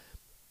know.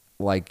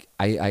 Like,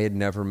 I had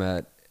never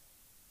met,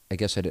 I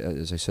guess,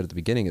 as I said at the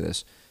beginning of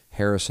this,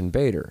 Harrison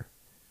Bader.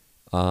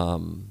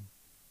 And,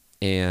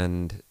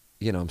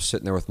 I'm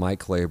sitting there with Mike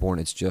Claiborne.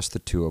 It's just the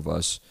two of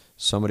us.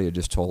 Somebody had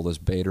just told us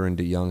Bader and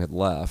DeYoung had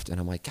left. And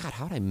I'm like, God,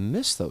 how did I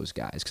miss those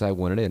guys? Because I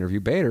wanted to interview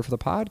Bader for the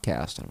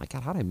podcast. And I'm like,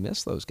 God, how did I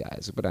miss those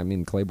guys? But I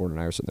mean, Claiborne and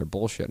I are sitting there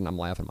bullshitting, and I'm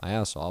laughing my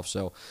ass off.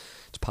 So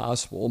it's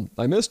possible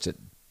I missed it.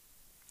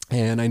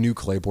 And I knew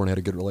Claiborne had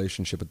a good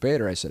relationship with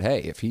Bader. I said,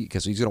 hey,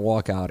 because he's going to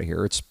walk out of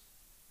here. It's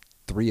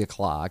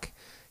 3:00.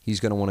 He's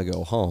going to want to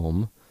go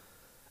home.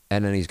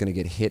 And then he's going to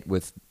get hit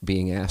with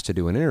being asked to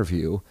do an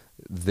interview.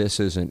 This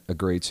isn't a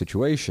great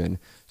situation.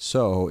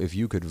 So if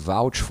you could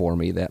vouch for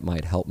me, that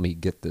might help me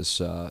get this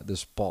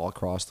ball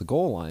across the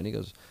goal line. He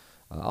goes,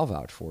 I'll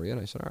vouch for you. And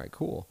I said, all right,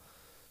 cool.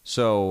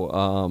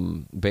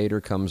 So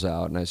Bader comes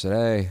out, and I said,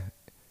 hey,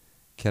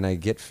 can I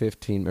get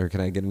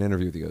an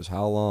interview with you? He goes,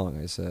 how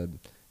long? I said,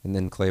 and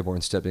then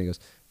Claiborne stepped in and goes,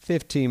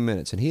 15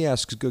 minutes. And he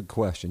asks good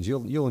questions.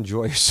 You'll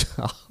enjoy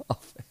yourself.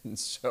 And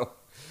so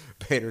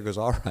Bader goes,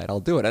 all right, I'll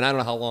do it. And I don't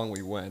know how long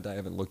we went. I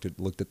haven't looked at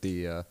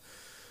the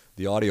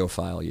audio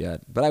file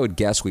yet, but I would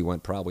guess we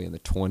went probably in the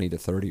 20 to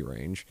 30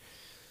 range.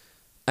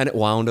 And it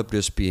wound up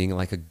just being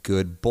like a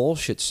good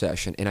bullshit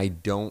session. And I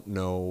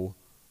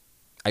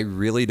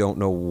really don't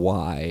know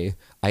why.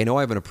 I know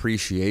I have an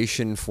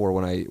appreciation for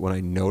when I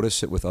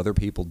notice it with other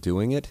people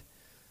doing it.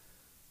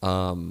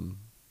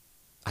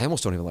 I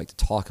almost don't even like to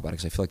talk about it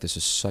because I feel like this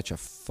is such a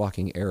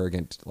fucking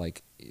arrogant,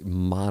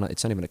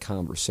 it's not even a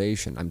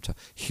conversation.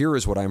 Here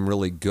is what I'm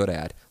really good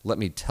at. Let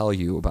me tell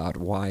you about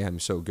why I'm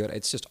so good.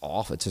 It's just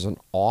awful. It's just an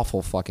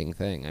awful fucking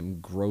thing. I'm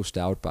grossed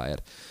out by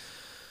it.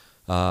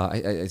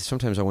 I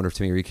sometimes I wonder if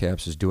Timmy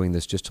Recaps is doing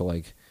this just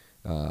to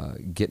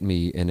get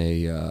me in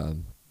a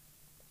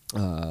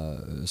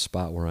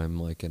spot where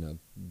I'm in a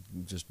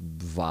just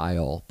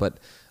vile, but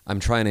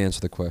I'm trying to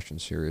answer the question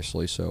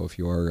seriously. So if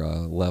you are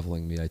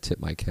leveling me, I tip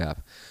my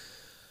cap.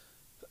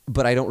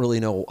 But I don't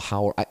really know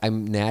how.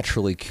 I'm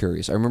naturally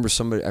curious. I remember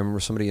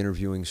somebody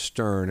interviewing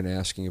Stern and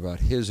asking about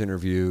his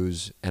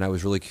interviews, and I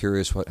was really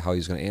curious how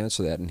he's going to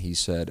answer that. And he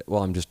said,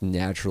 "Well, I'm just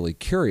naturally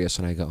curious."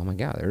 And I go, "Oh my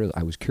God, there it is."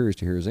 I was curious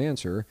to hear his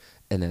answer,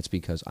 and that's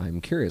because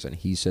I'm curious. And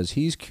he says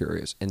he's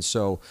curious. And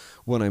so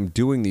when I'm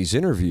doing these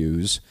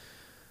interviews,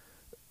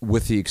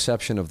 with the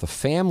exception of the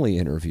family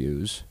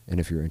interviews,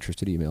 and if you're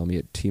interested, email me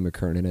at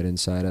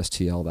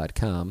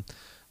tmckernan@InsideSTL.com.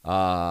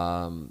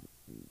 I'll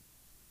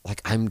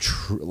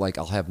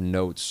have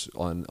notes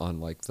on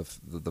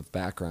the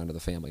background of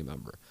the family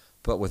member.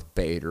 But with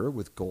Bader,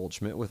 with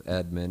Goldschmidt, with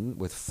Edman,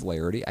 with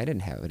Flaherty, I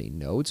didn't have any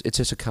notes. It's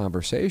just a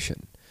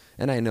conversation.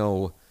 And I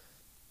know,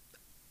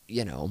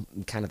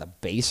 kind of the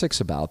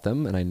basics about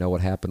them, and I know what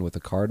happened with the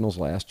Cardinals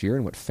last year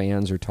and what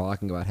fans are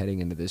talking about heading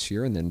into this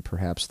year, and then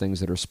perhaps things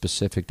that are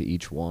specific to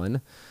each one.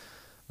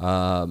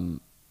 And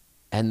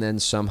then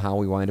somehow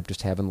we wind up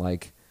just having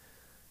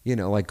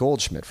like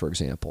Goldschmidt, for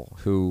example,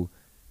 who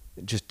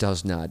just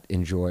does not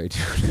enjoy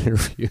doing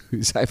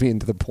interviews. I mean,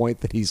 to the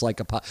point that he's like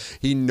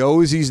he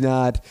knows he's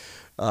not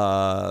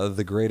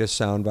the greatest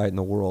soundbite in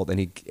the world, and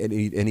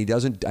he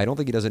doesn't. I don't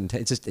think he doesn't.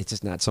 It's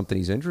just not something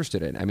he's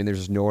interested in. I mean, there's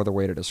just no other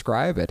way to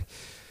describe it,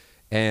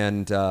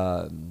 and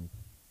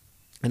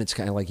it's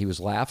kind of like he was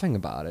laughing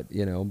about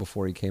it,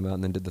 before he came out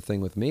and then did the thing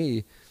with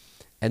me.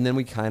 And then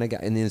we kind of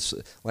got, and it's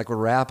like we're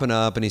wrapping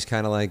up, and he's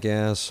kind of like,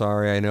 yeah,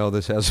 sorry, I know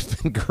this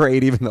hasn't been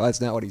great, even though that's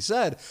not what he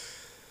said.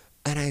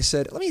 And I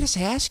said, let me just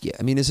ask you,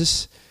 I mean,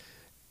 is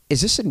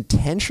this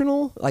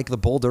intentional? Like the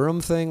Bull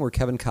Durham thing where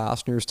Kevin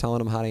Costner is telling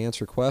him how to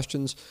answer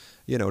questions,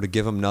 to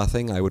give him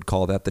nothing. I would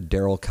call that the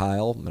Darryl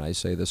Kyle, and I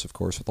say this, of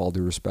course, with all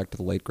due respect to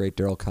the late, great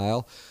Darryl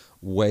Kyle,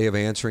 way of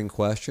answering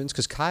questions.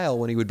 Because Kyle,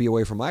 when he would be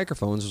away from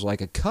microphones, was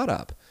like a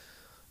cut-up.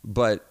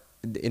 But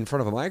in front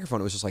of a microphone,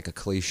 it was just like a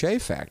cliche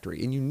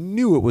factory, and you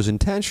knew it was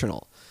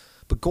intentional.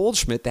 But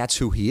Goldschmidt, that's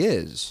who he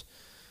is.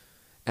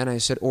 And I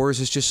said, or is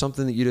this just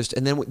something that you just...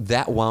 And then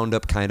that wound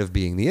up kind of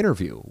being the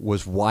interview,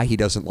 was why he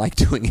doesn't like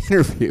doing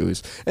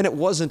interviews. And it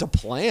wasn't a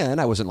plan.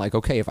 I wasn't like,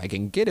 okay, if I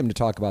can get him to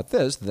talk about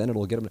this, then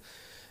it'll get him...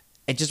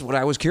 It's just what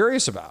I was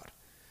curious about.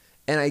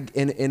 And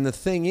the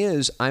thing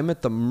is, I'm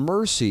at the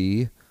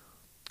mercy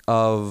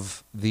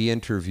of the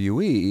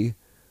interviewee,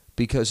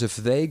 because if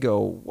they go,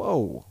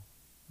 whoa,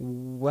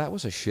 that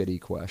was a shitty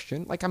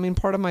question. Like, I mean,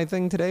 part of my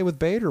thing today with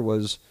Bader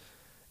was,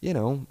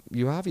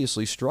 you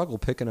obviously struggle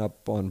picking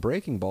up on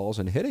breaking balls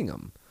and hitting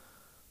them.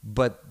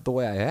 But the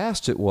way I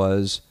asked it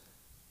was,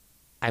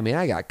 I mean,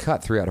 I got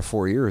cut 3 out of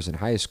 4 years in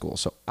high school,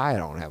 so I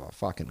don't have a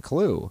fucking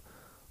clue.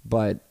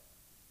 But,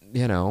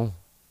 on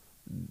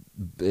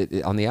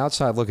the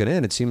outside looking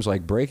in, it seems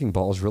like breaking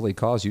balls really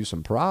cause you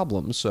some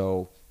problems.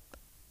 So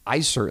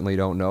I certainly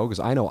don't know, because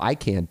I know I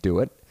can't do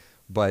it.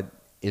 But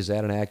is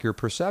that an accurate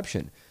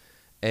perception?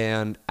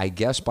 And I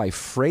guess by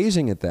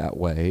phrasing it that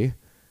way,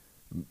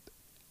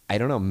 I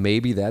don't know,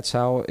 maybe that's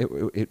how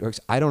it works.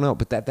 I don't know,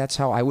 but that's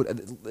how I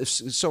would.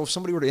 So if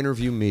somebody were to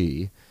interview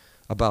me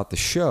about the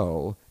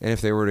show, and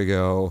if they were to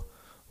go,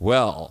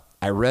 well,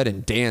 I read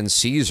in Dan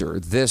Caesar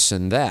this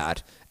and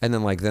that, and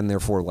then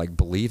therefore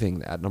believing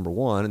that, number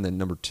one, and then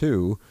number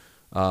two,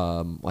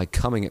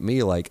 coming at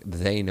me like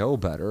they know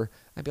better,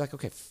 I'd be like,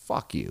 okay,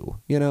 fuck you.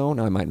 Now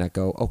I might not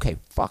go, okay,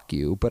 fuck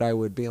you, but I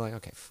would be like,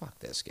 okay, fuck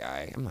this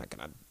guy. I'm not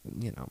gonna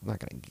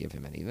give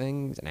him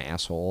anything. He's an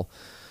asshole.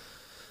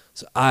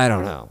 So I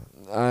don't know.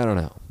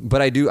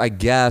 But I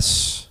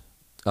guess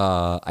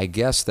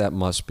that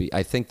must be,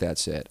 I think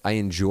that's it. I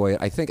enjoy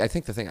it. I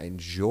think the thing I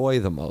enjoy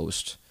the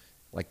most,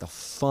 like the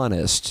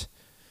funnest,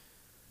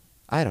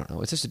 I don't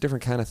know, it's just a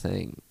different kind of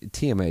thing.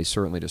 TMA is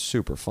certainly just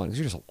super fun, because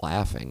you're just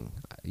laughing.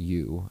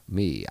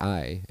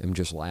 I am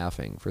just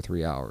laughing for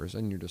 3 hours,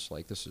 and you're just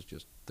like, this is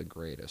just the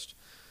greatest.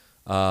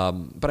 But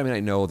I mean, I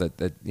know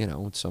that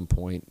at some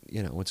point,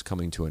 it's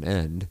coming to an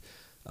end.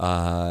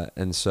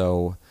 And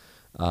so,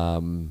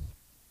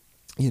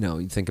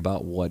 you think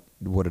about what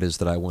it is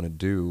that I want to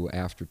do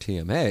after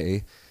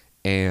TMA,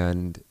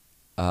 and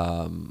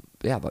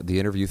the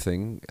interview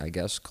thing, I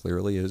guess,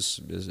 clearly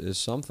is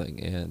something,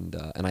 and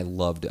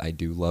I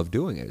do love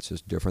doing it. It's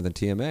just different than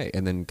TMA,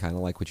 and then kind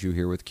of like what you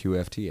hear with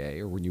QFTA,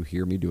 or when you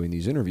hear me doing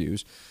these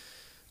interviews,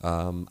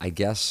 I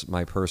guess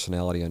my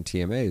personality on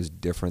TMA is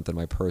different than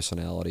my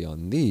personality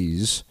on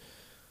these,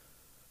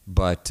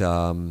 but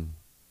I'm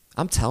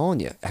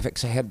telling you, I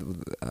had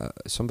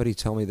somebody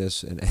tell me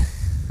this, and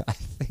I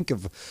think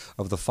of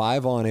the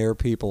 5 on-air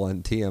people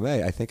on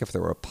TMA, I think if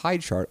there were a pie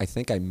chart, I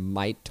think I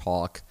might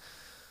talk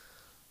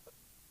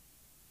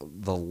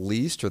the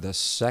least or the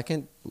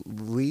second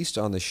least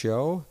on the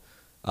show.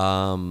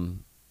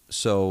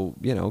 So,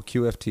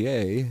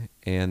 QFTA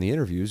and the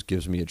interviews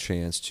gives me a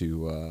chance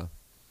to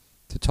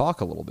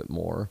talk a little bit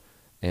more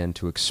and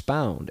to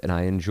expound, and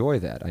I enjoy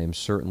that. I am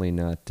certainly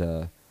not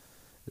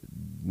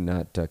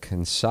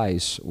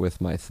concise with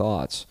my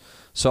thoughts.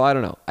 So I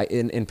don't know.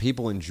 And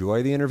people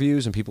enjoy the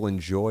interviews, and people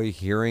enjoy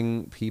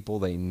hearing people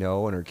they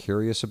know and are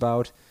curious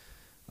about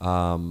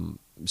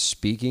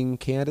speaking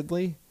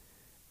candidly.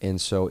 And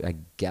so I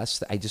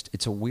guess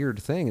it's a weird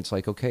thing. It's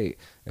like, okay,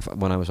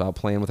 when I was out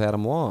playing with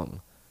Adam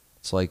Long,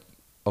 it's like,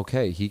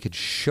 okay, he could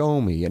show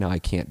me, and I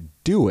can't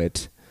do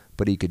it,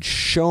 but he could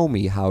show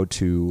me how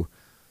to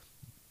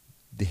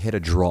hit a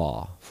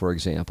draw, for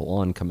example,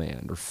 on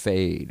command, or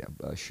fade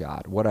a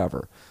shot,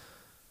 whatever.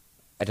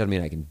 It doesn't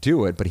mean I can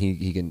do it, but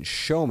he can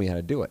show me how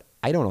to do it.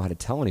 I don't know how to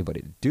tell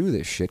anybody to do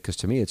this shit, because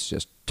to me it's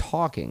just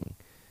talking.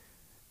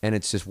 And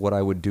it's just what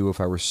I would do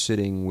if I were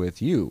sitting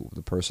with you,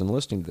 the person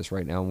listening to this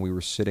right now, and we were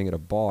sitting at a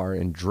bar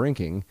and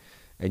drinking,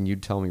 and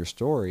you'd tell me your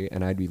story,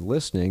 and I'd be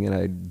listening, and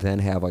I'd then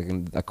have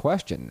a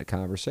question, a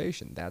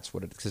conversation. That's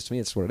what it is. To me,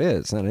 it's what it is.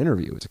 It's not an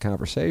interview. It's a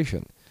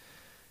conversation.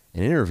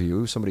 An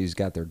interview, somebody's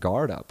got their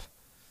guard up.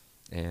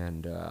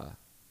 And, I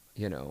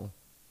don't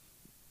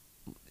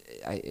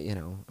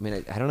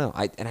know.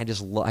 I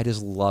just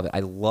love it.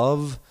 I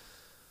love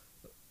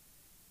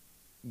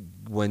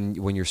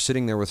when you're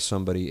sitting there with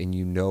somebody and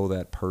you know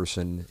that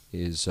person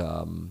is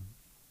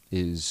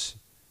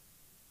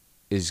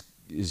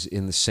is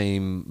in the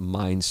same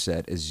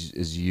mindset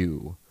as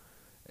you.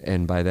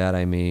 And by that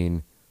I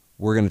mean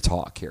we're going to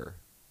talk here.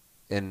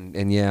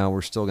 And yeah,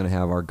 we're still going to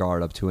have our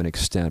guard up to an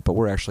extent, but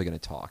we're actually going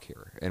to talk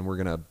here. And we're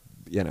going to,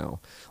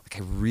 like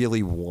I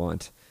really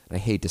want, and I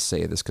hate to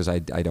say this because I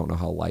don't know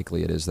how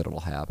likely it is that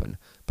it'll happen,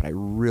 but I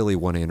really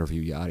want to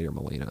interview Yadier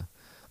Molina.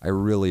 I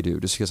really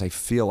do, just because I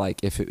feel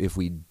like if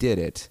we did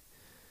it,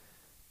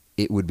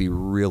 it would be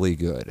really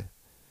good.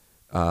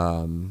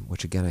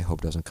 Which again, I hope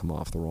doesn't come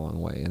off the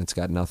wrong way. And it's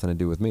got nothing to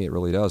do with me. It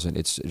really doesn't.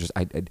 It's just,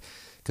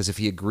 because if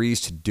he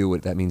agrees to do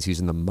it, that means he's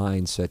in the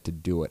mindset to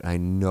do it. I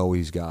know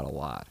he's got a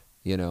lot.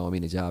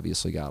 He's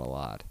obviously got a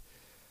lot.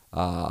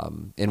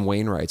 And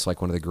Wainwright's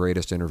like one of the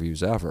greatest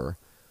interviews ever,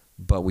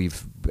 but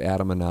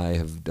Adam and I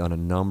have done a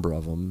number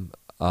of them,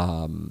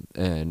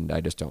 and I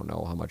just don't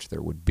know how much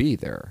there would be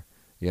there,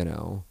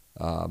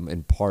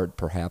 in part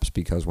perhaps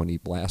because when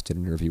he last did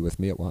an interview with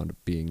me, it wound up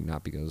being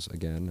not because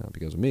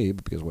of me,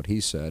 but because of what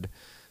he said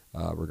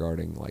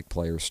regarding like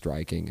players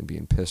striking and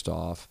being pissed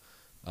off,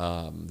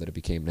 that it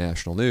became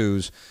national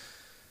news.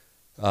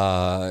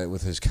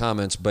 With his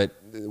comments, but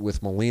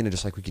with Molina,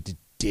 just like we get to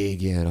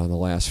dig in on the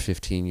last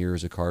 15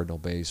 years of Cardinal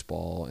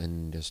baseball,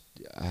 and just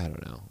I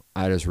don't know.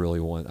 I just really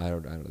want. I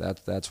don't.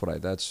 That's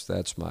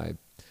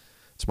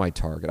my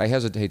target. I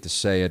hesitate to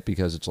say it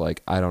because it's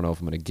like I don't know if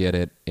I'm going to get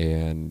it,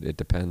 and it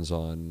depends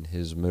on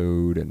his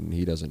mood, and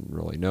he doesn't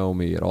really know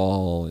me at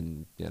all,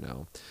 and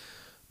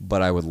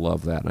But I would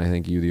love that, and I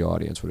think you, the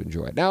audience, would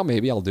enjoy it. Now,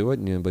 maybe I'll do it,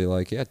 and you'll be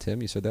like, yeah,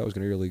 Tim, you said that was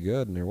going to be really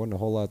good, and there wasn't a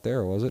whole lot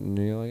there, was it? And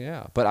you're like,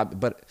 yeah.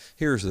 But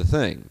here's the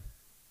thing.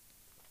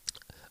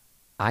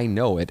 I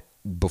know it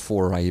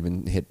before I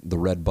even hit the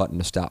red button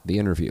to stop the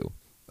interview.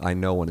 I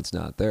know when it's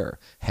not there.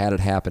 Had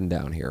it happened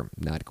down here,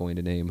 not going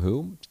to name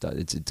who,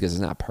 it's because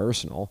it's not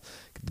personal.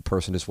 The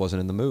person just wasn't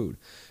in the mood.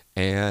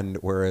 And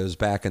whereas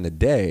back in the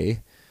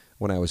day,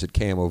 when I was at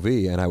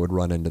KMOV, and I would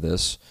run into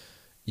this,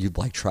 you'd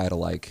try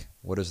to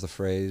what is the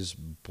phrase?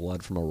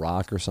 Blood from a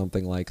rock or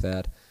something like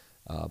that.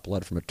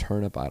 Blood from a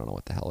turnip. I don't know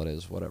what the hell it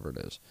is. Whatever it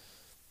is,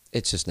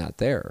 it's just not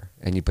there.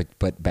 And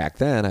but back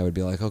then I would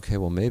be like, okay,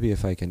 well maybe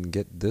if I can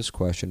get this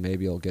question,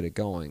 maybe I'll get it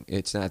going.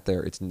 It's not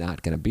there. It's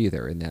not going to be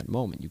there in that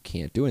moment. You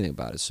can't do anything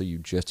about it. So you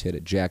just hit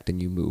eject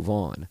and you move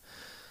on.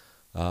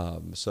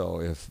 So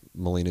if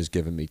Molina's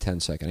giving me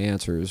 10-second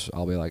answers,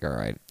 I'll be like, all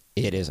right,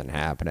 it isn't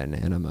happening,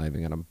 and I'm not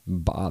even going to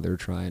bother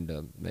trying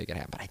to make it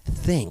happen. But I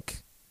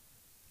think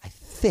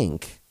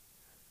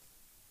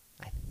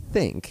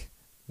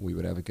we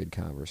would have a good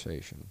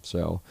conversation.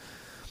 So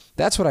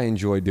that's what I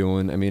enjoy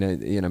doing. I mean,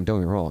 don't get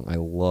me wrong, I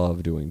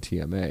love doing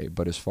TMA,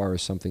 but as far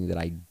as something that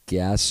I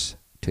guess,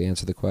 to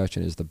answer the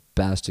question, is the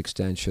best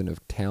extension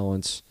of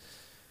talents,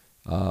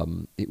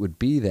 it would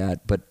be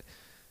that. But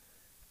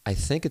I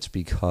think it's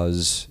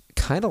because,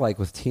 kind of like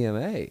with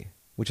TMA,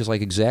 which is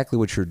exactly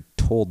what you're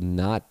told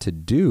not to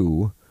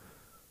do,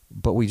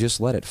 but we just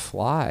let it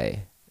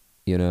fly,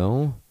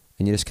 and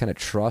you just kind of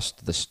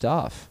trust the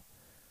stuff.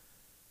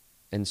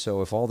 And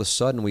so if all of a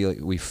sudden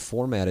we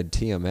formatted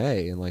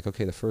TMA and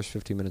okay, the first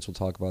 15 minutes we'll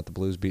talk about the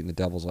Blues beating the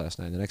Devils last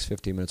night. The next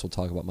 15 minutes we'll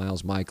talk about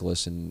Miles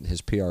Mikolas and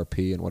his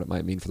PRP and what it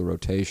might mean for the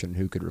rotation,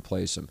 who could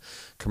replace him.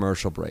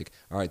 Commercial break.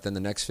 All right, then the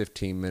next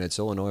 15 minutes,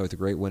 Illinois with a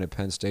great win at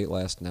Penn State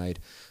last night.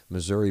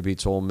 Missouri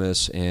beats Ole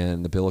Miss,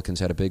 and the Billikens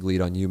had a big lead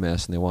on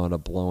UMass, and they wound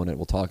up blowing it.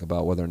 We'll talk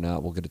about whether or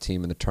not we'll get a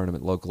team in the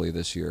tournament locally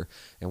this year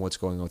and what's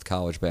going on with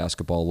college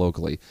basketball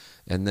locally.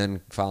 And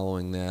then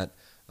following that,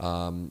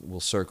 we'll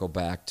circle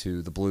back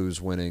to the Blues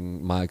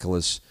winning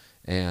Mikolas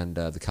and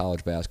the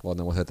college basketball, and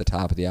then we'll hit the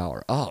top of the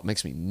hour. Oh, it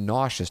makes me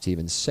nauseous to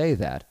even say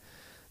that.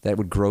 That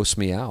would gross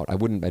me out.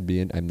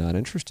 I'm not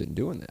interested in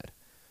doing that.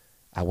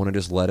 I want to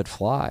just let it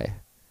fly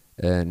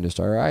and just,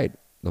 all right,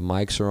 the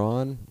mics are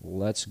on,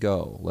 let's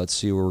go. Let's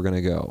see where we're going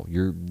to go.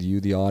 You,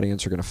 the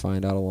audience, are going to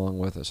find out along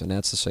with us, and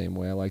that's the same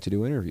way I like to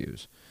do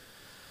interviews.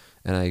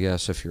 And I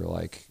guess if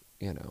you're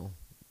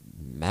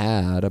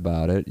mad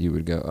about it, you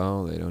would go,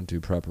 oh, they don't do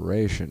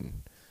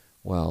preparation.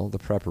 Well, the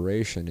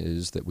preparation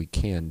is that we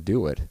can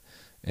do it,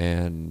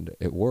 and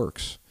it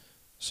works.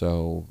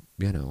 So,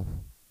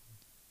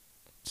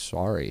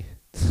 sorry.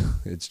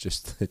 It's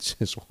just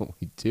what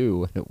we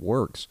do, and it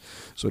works.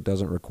 So it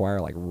doesn't require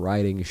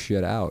writing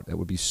shit out. That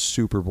would be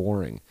super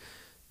boring.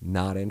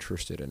 Not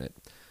interested in it.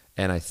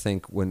 And I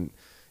think when,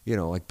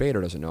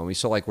 Bader doesn't know me,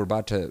 so we're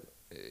about to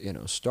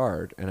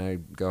start, and I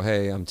go,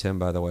 hey, I'm Tim,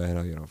 by the way. I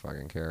know you don't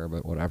fucking care,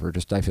 but whatever.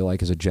 Just I feel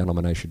like as a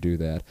gentleman I should do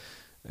that.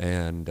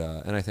 And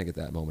I think at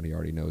that moment he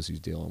already knows he's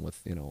dealing with,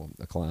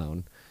 a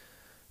clown.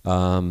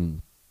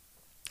 And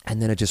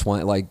then it just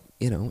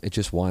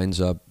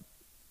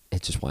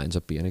it just winds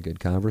up being a good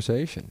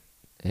conversation.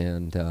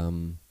 And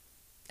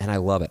I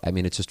love it. I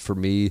mean, it's just, for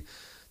me,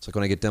 it's like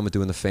when I get done with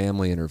doing the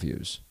family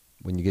interviews,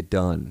 when you get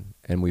done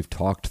and we've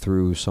talked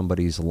through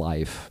somebody's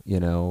life,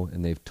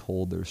 and they've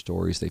told their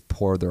stories, they've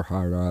poured their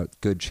heart out,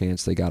 good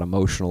chance they got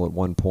emotional at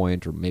one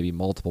point or maybe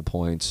multiple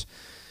points,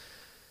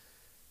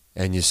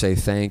 and you say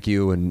thank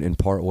you and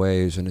part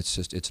ways, and it's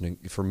just,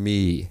 for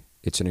me,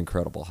 it's an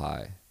incredible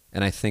high.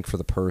 And I think for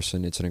the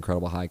person, it's an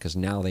incredible high because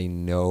now they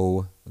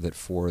know that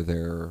for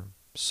their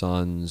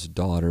sons,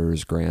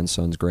 daughters,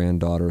 grandsons,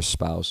 granddaughters,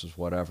 spouses,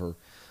 whatever,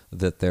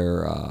 that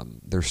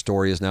their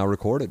story is now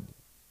recorded.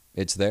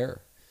 It's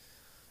there.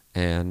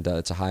 And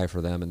it's a high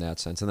for them in that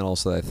sense. And then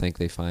also I think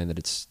they find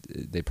that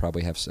they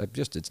probably have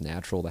it's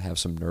natural to have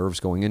some nerves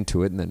going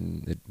into it, and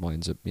then it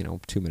winds up,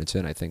 2 minutes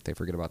in, I think they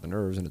forget about the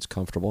nerves, and it's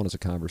comfortable, and it's a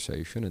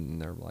conversation,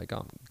 and they're like, oh,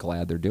 I'm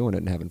glad they're doing it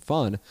and having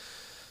fun.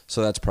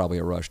 So that's probably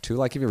a rush too.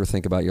 Like if you ever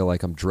think about, you're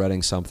like, I'm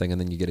dreading something,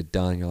 and then you get it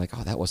done, and you're like,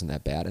 oh, that wasn't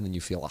that bad, and then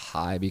you feel a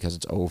high because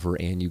it's over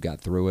and you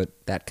got through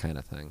it, that kind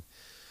of thing.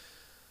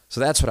 So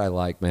that's what I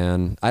like,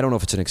 man. I don't know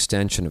if it's an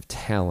extension of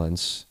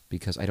talents,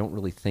 because I don't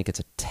really think it's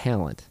a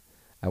talent.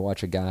 I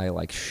watch a guy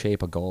like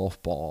shape a golf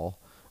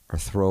ball or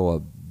throw a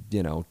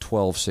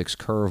 12-6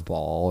 curveball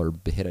or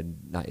hit a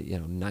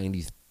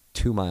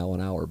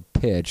 92-mile-an-hour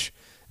pitch,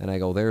 and I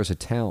go, there's a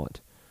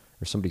talent.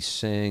 Or somebody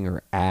sing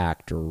or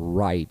act or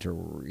write or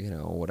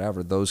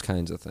whatever, those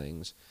kinds of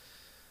things.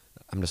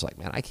 I'm just like,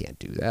 man, I can't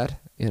do that,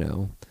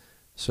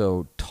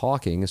 So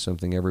talking is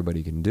something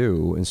everybody can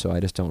do, and so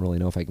I just don't really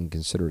know if I can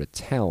consider it a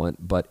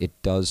talent, but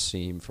it does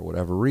seem, for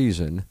whatever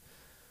reason,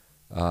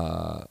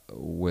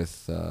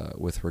 with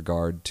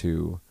regard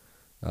to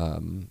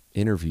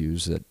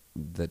interviews that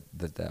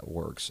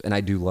works. And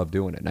I do love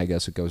doing it. And I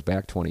guess it goes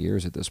back 20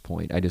 years at this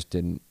point. I just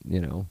didn't,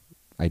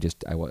 I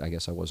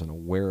guess I wasn't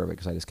aware of it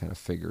because I just kind of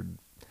figured,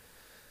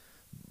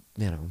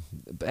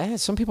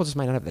 some people just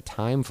might not have the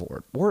time for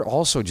it. Or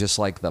also just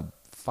like the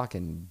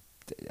fucking,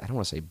 I don't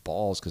want to say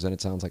balls because then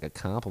it sounds like a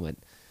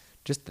compliment,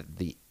 just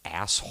the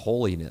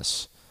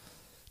assholiness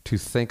to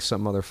think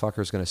some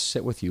motherfucker's going to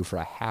sit with you for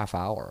a half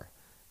hour.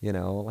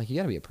 Like you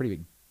got to be a pretty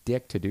big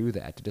dick to do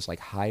that, to just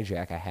like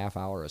hijack a half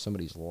hour of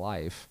somebody's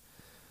life.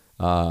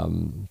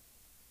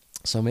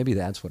 So maybe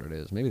that's what it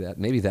is.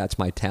 Maybe that's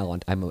my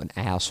talent. I'm an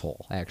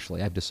asshole,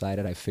 actually. I've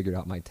decided I figured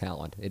out my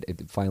talent.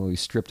 It finally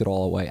stripped it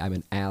all away. I'm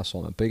an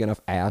asshole. I'm a big enough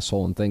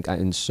asshole and think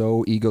I'm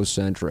so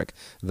egocentric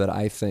that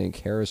I think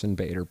Harrison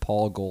Bader,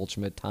 Paul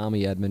Goldschmidt,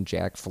 Tommy Edman,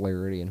 Jack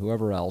Flaherty, and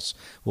whoever else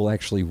will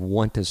actually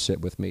want to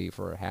sit with me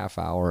for a half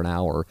hour, an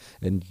hour,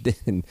 and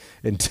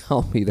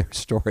tell me their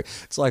story.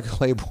 It's like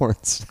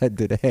Claiborne said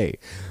today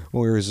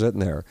when we were sitting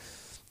there.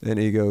 And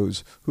he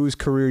goes, whose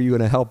career are you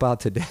going to help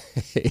out today?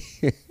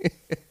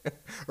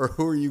 Or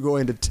who are you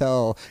going to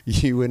tell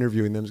you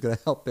interviewing them is going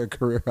to help their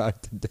career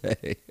out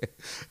today?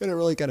 And it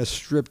really kind of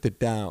stripped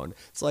it down.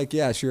 It's like,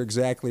 yes, you're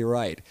exactly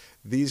right.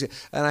 And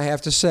I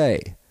have to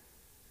say,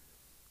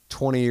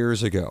 20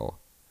 years ago,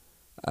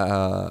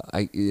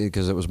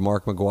 because it was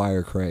Mark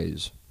McGwire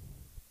craze,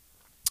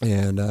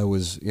 and I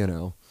was,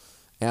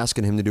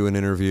 asking him to do an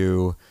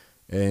interview,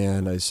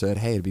 and I said,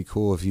 hey, it'd be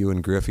cool if you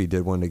and Griffey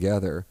did one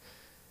together.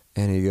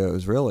 And he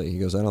goes, really? He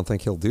goes, I don't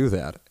think he'll do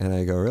that. And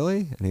I go,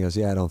 really? And he goes,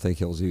 yeah, I don't think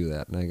he'll do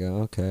that. And I go,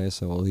 okay,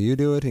 so will you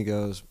do it? He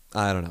goes,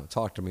 I don't know.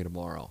 Talk to me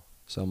tomorrow.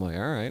 So I'm like,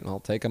 all right, I'll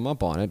take him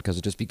up on it, because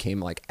it just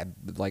became like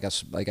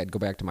I'd go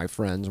back to my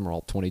friends, and we're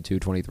all 22,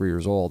 23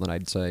 years old, and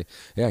I'd say,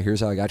 yeah, here's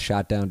how I got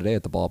shot down today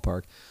at the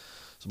ballpark.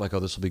 So I'm like, oh,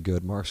 this will be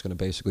good. Mark's going to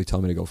basically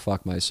tell me to go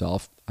fuck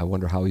myself. I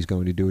wonder how he's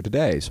going to do it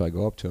today. So I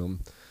go up to him,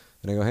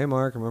 and I go, hey,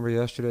 Mark, remember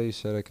yesterday you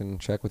said I can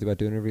check with you about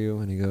doing an interview?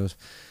 And he goes,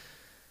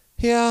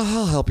 yeah,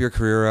 I'll help your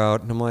career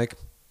out. And I'm like,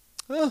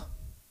 oh,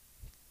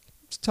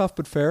 it's tough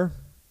but fair.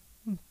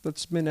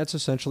 That's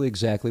essentially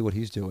exactly what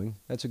he's doing.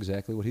 That's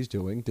exactly what he's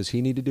doing. Does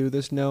he need to do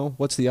this? No.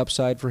 What's the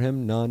upside for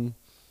him? None.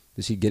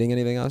 Is he getting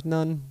anything else?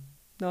 None.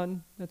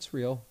 That's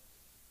real.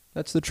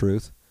 That's the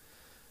truth.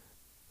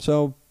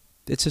 So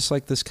it's just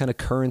like this kind of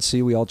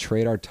currency. We all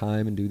trade our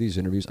time and do these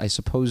interviews. I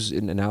suppose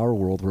in our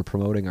world, we're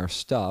promoting our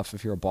stuff.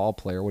 If you're a ball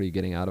player, what are you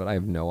getting out of it? I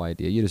have no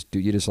idea. You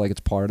just like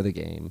it's part of the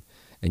game,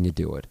 and you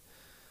do it.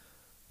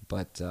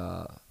 But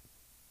I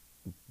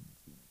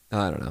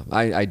don't know.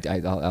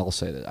 I'll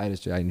say that I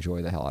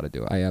enjoy the hell out of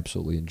doing it. I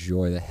absolutely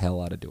enjoy the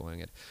hell out of doing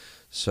it.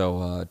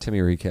 So Timmy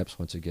Recaps,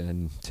 once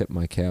again, tip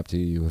my cap to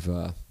you.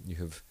 You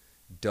have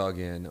dug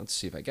in. Let's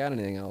see if I got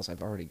anything else.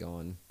 I've already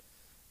gone.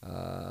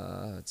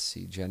 Let's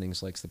see.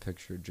 Jennings likes the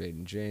picture of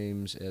Jaden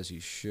James, as he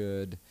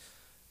should.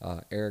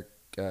 Eric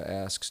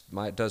asks,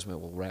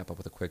 we'll wrap up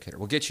with a quick hitter.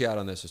 We'll get you out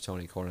on this, as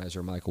Tony Kornheiser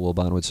or Michael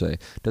Wilbon would say.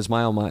 Does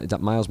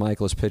Miles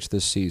Michaelis pitch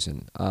this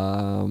season?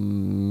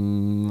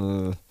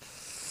 I'm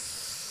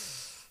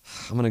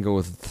going to go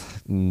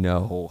with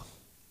no.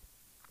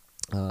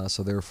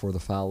 So therefore, the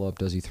follow-up,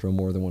 does he throw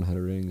more than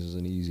 100 innings, is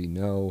an easy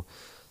no.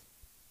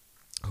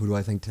 Who do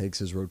I think takes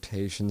his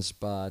rotation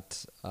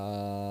spot?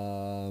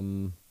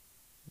 The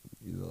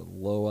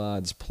low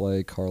odds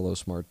play,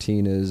 Carlos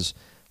Martinez.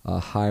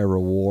 High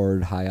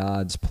reward, high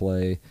odds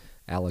play,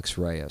 Alex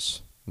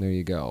Reyes. There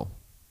you go.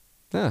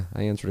 I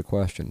answered a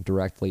question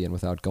directly and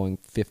without going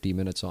 50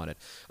 minutes on it.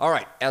 All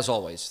right, as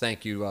always,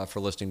 thank you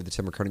for listening to the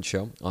Tim McKernan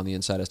Show on the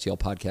Inside STL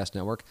Podcast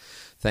Network.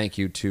 Thank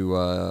you to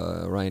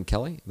Ryan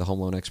Kelly,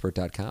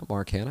 thehomeloanexpert.com,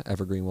 Mark Hanna,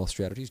 Evergreen Wealth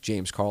Strategies,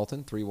 James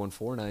Carlton,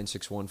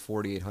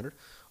 314-961-4800,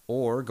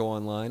 or go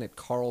online at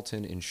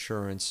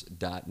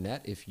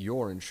carltoninsurance.net. If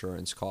your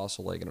insurance costs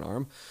a leg and an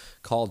arm,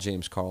 call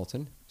James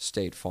Carlton,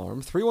 State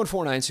Farm,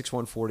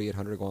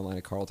 314-961-4800. Go online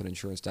at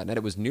carltoninsurance.net.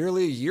 It was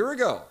nearly a year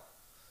ago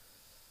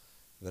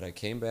that I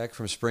came back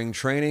from spring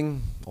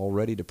training,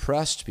 already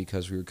depressed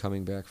because we were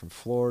coming back from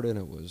Florida, and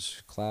it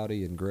was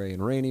cloudy and gray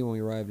and rainy when we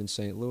arrived in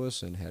St.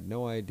 Louis, and had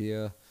no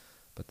idea.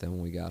 But then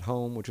when we got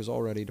home, which was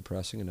already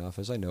depressing enough,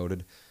 as I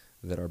noted,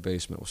 that our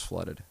basement was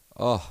flooded.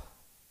 Oh,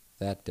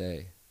 that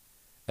day.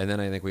 And then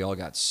I think we all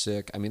got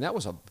sick. I mean, that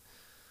was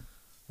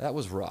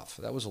rough.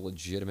 That was a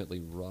legitimately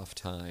rough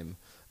time.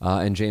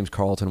 And James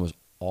Carlton was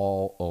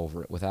all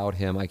over it. Without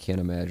him, I can't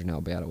imagine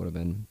how bad it would have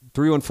been.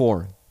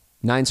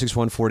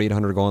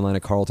 314-961-4800. Go online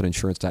at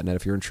carltoninsurance.net.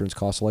 If your insurance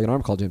costs a leg and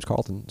arm, call James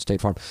Carlton,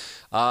 State Farm.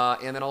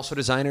 And then also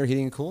Design Air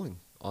Heating and Cooling.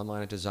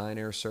 Online at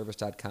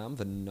designairservice.com,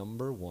 the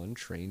 #1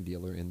 train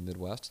dealer in the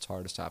Midwest. It's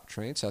hard to stop a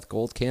train. Seth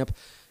Goldcamp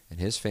and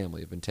his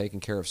family have been taking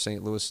care of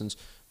St. Louisans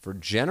for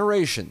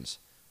generations.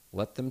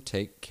 Let them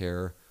take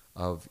care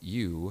of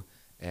you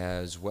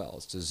as well.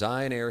 It's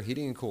Design Air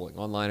Heating and Cooling.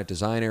 Online at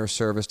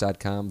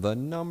designairservice.com, the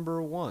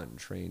 #1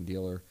 train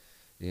dealer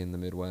in the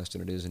Midwest,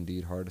 and it is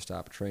indeed hard to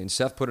stop a train.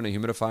 Seth put in a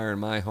humidifier in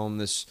my home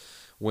this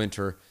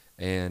winter,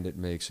 and it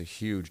makes a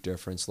huge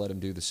difference. Let him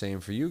do the same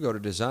for you. Go to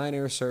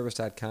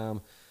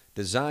designairservice.com.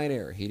 Design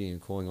Air Heating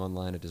and Cooling,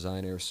 online at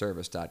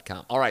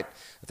designairservice.com. All right.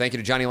 Thank you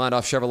to Johnny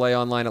Londoff Chevrolet,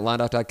 online at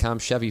londoff.com.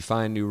 Chevy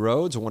Find New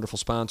Roads, a wonderful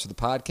sponsor of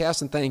the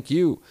podcast. And thank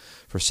you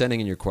for sending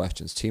in your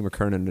questions. T.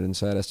 McKernan at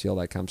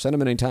InsideSTL.com. Send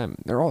them in anytime.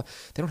 They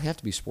don't have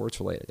to be sports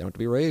related. They don't have to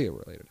be radio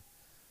related.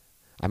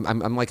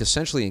 I'm like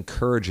essentially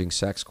encouraging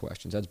sex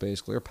questions. That's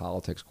basically, or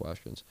politics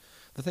questions.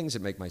 The things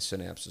that make my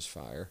synapses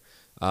fire.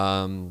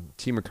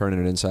 T.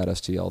 McKernan at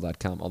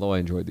InsideSTL.com. Although I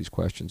enjoyed these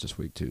questions this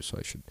week too, so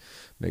I should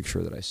make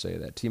sure that I say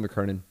that. T.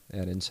 McKernan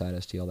at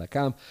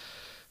InsideSTL.com.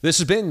 This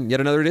has been yet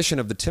another edition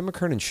of the Tim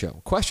McKernan Show.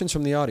 Questions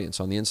from the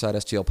audience on the Inside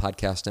STL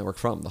Podcast Network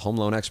from the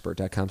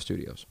HomeLoanExpert.com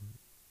studios.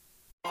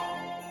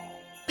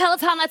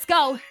 Peloton, let's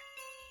go.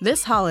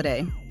 This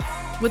holiday,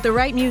 with the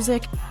right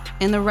music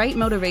and the right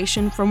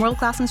motivation from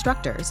world-class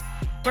instructors,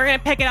 We're going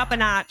to pick it up a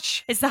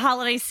notch. It's the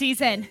holiday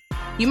season.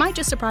 you might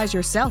just surprise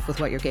yourself with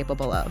what you're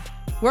capable of.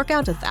 Work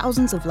out to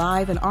thousands of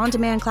live and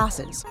on-demand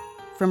classes,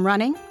 from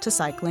running to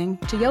cycling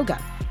to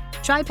yoga.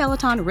 Try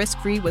Peloton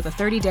risk-free with a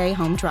 30-day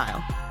home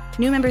trial.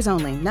 New members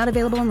only, not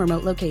available in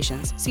remote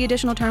locations. See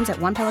additional terms at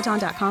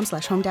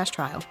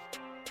onepeloton.com/home-trial.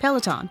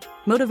 Peloton,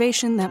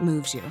 motivation that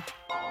moves you.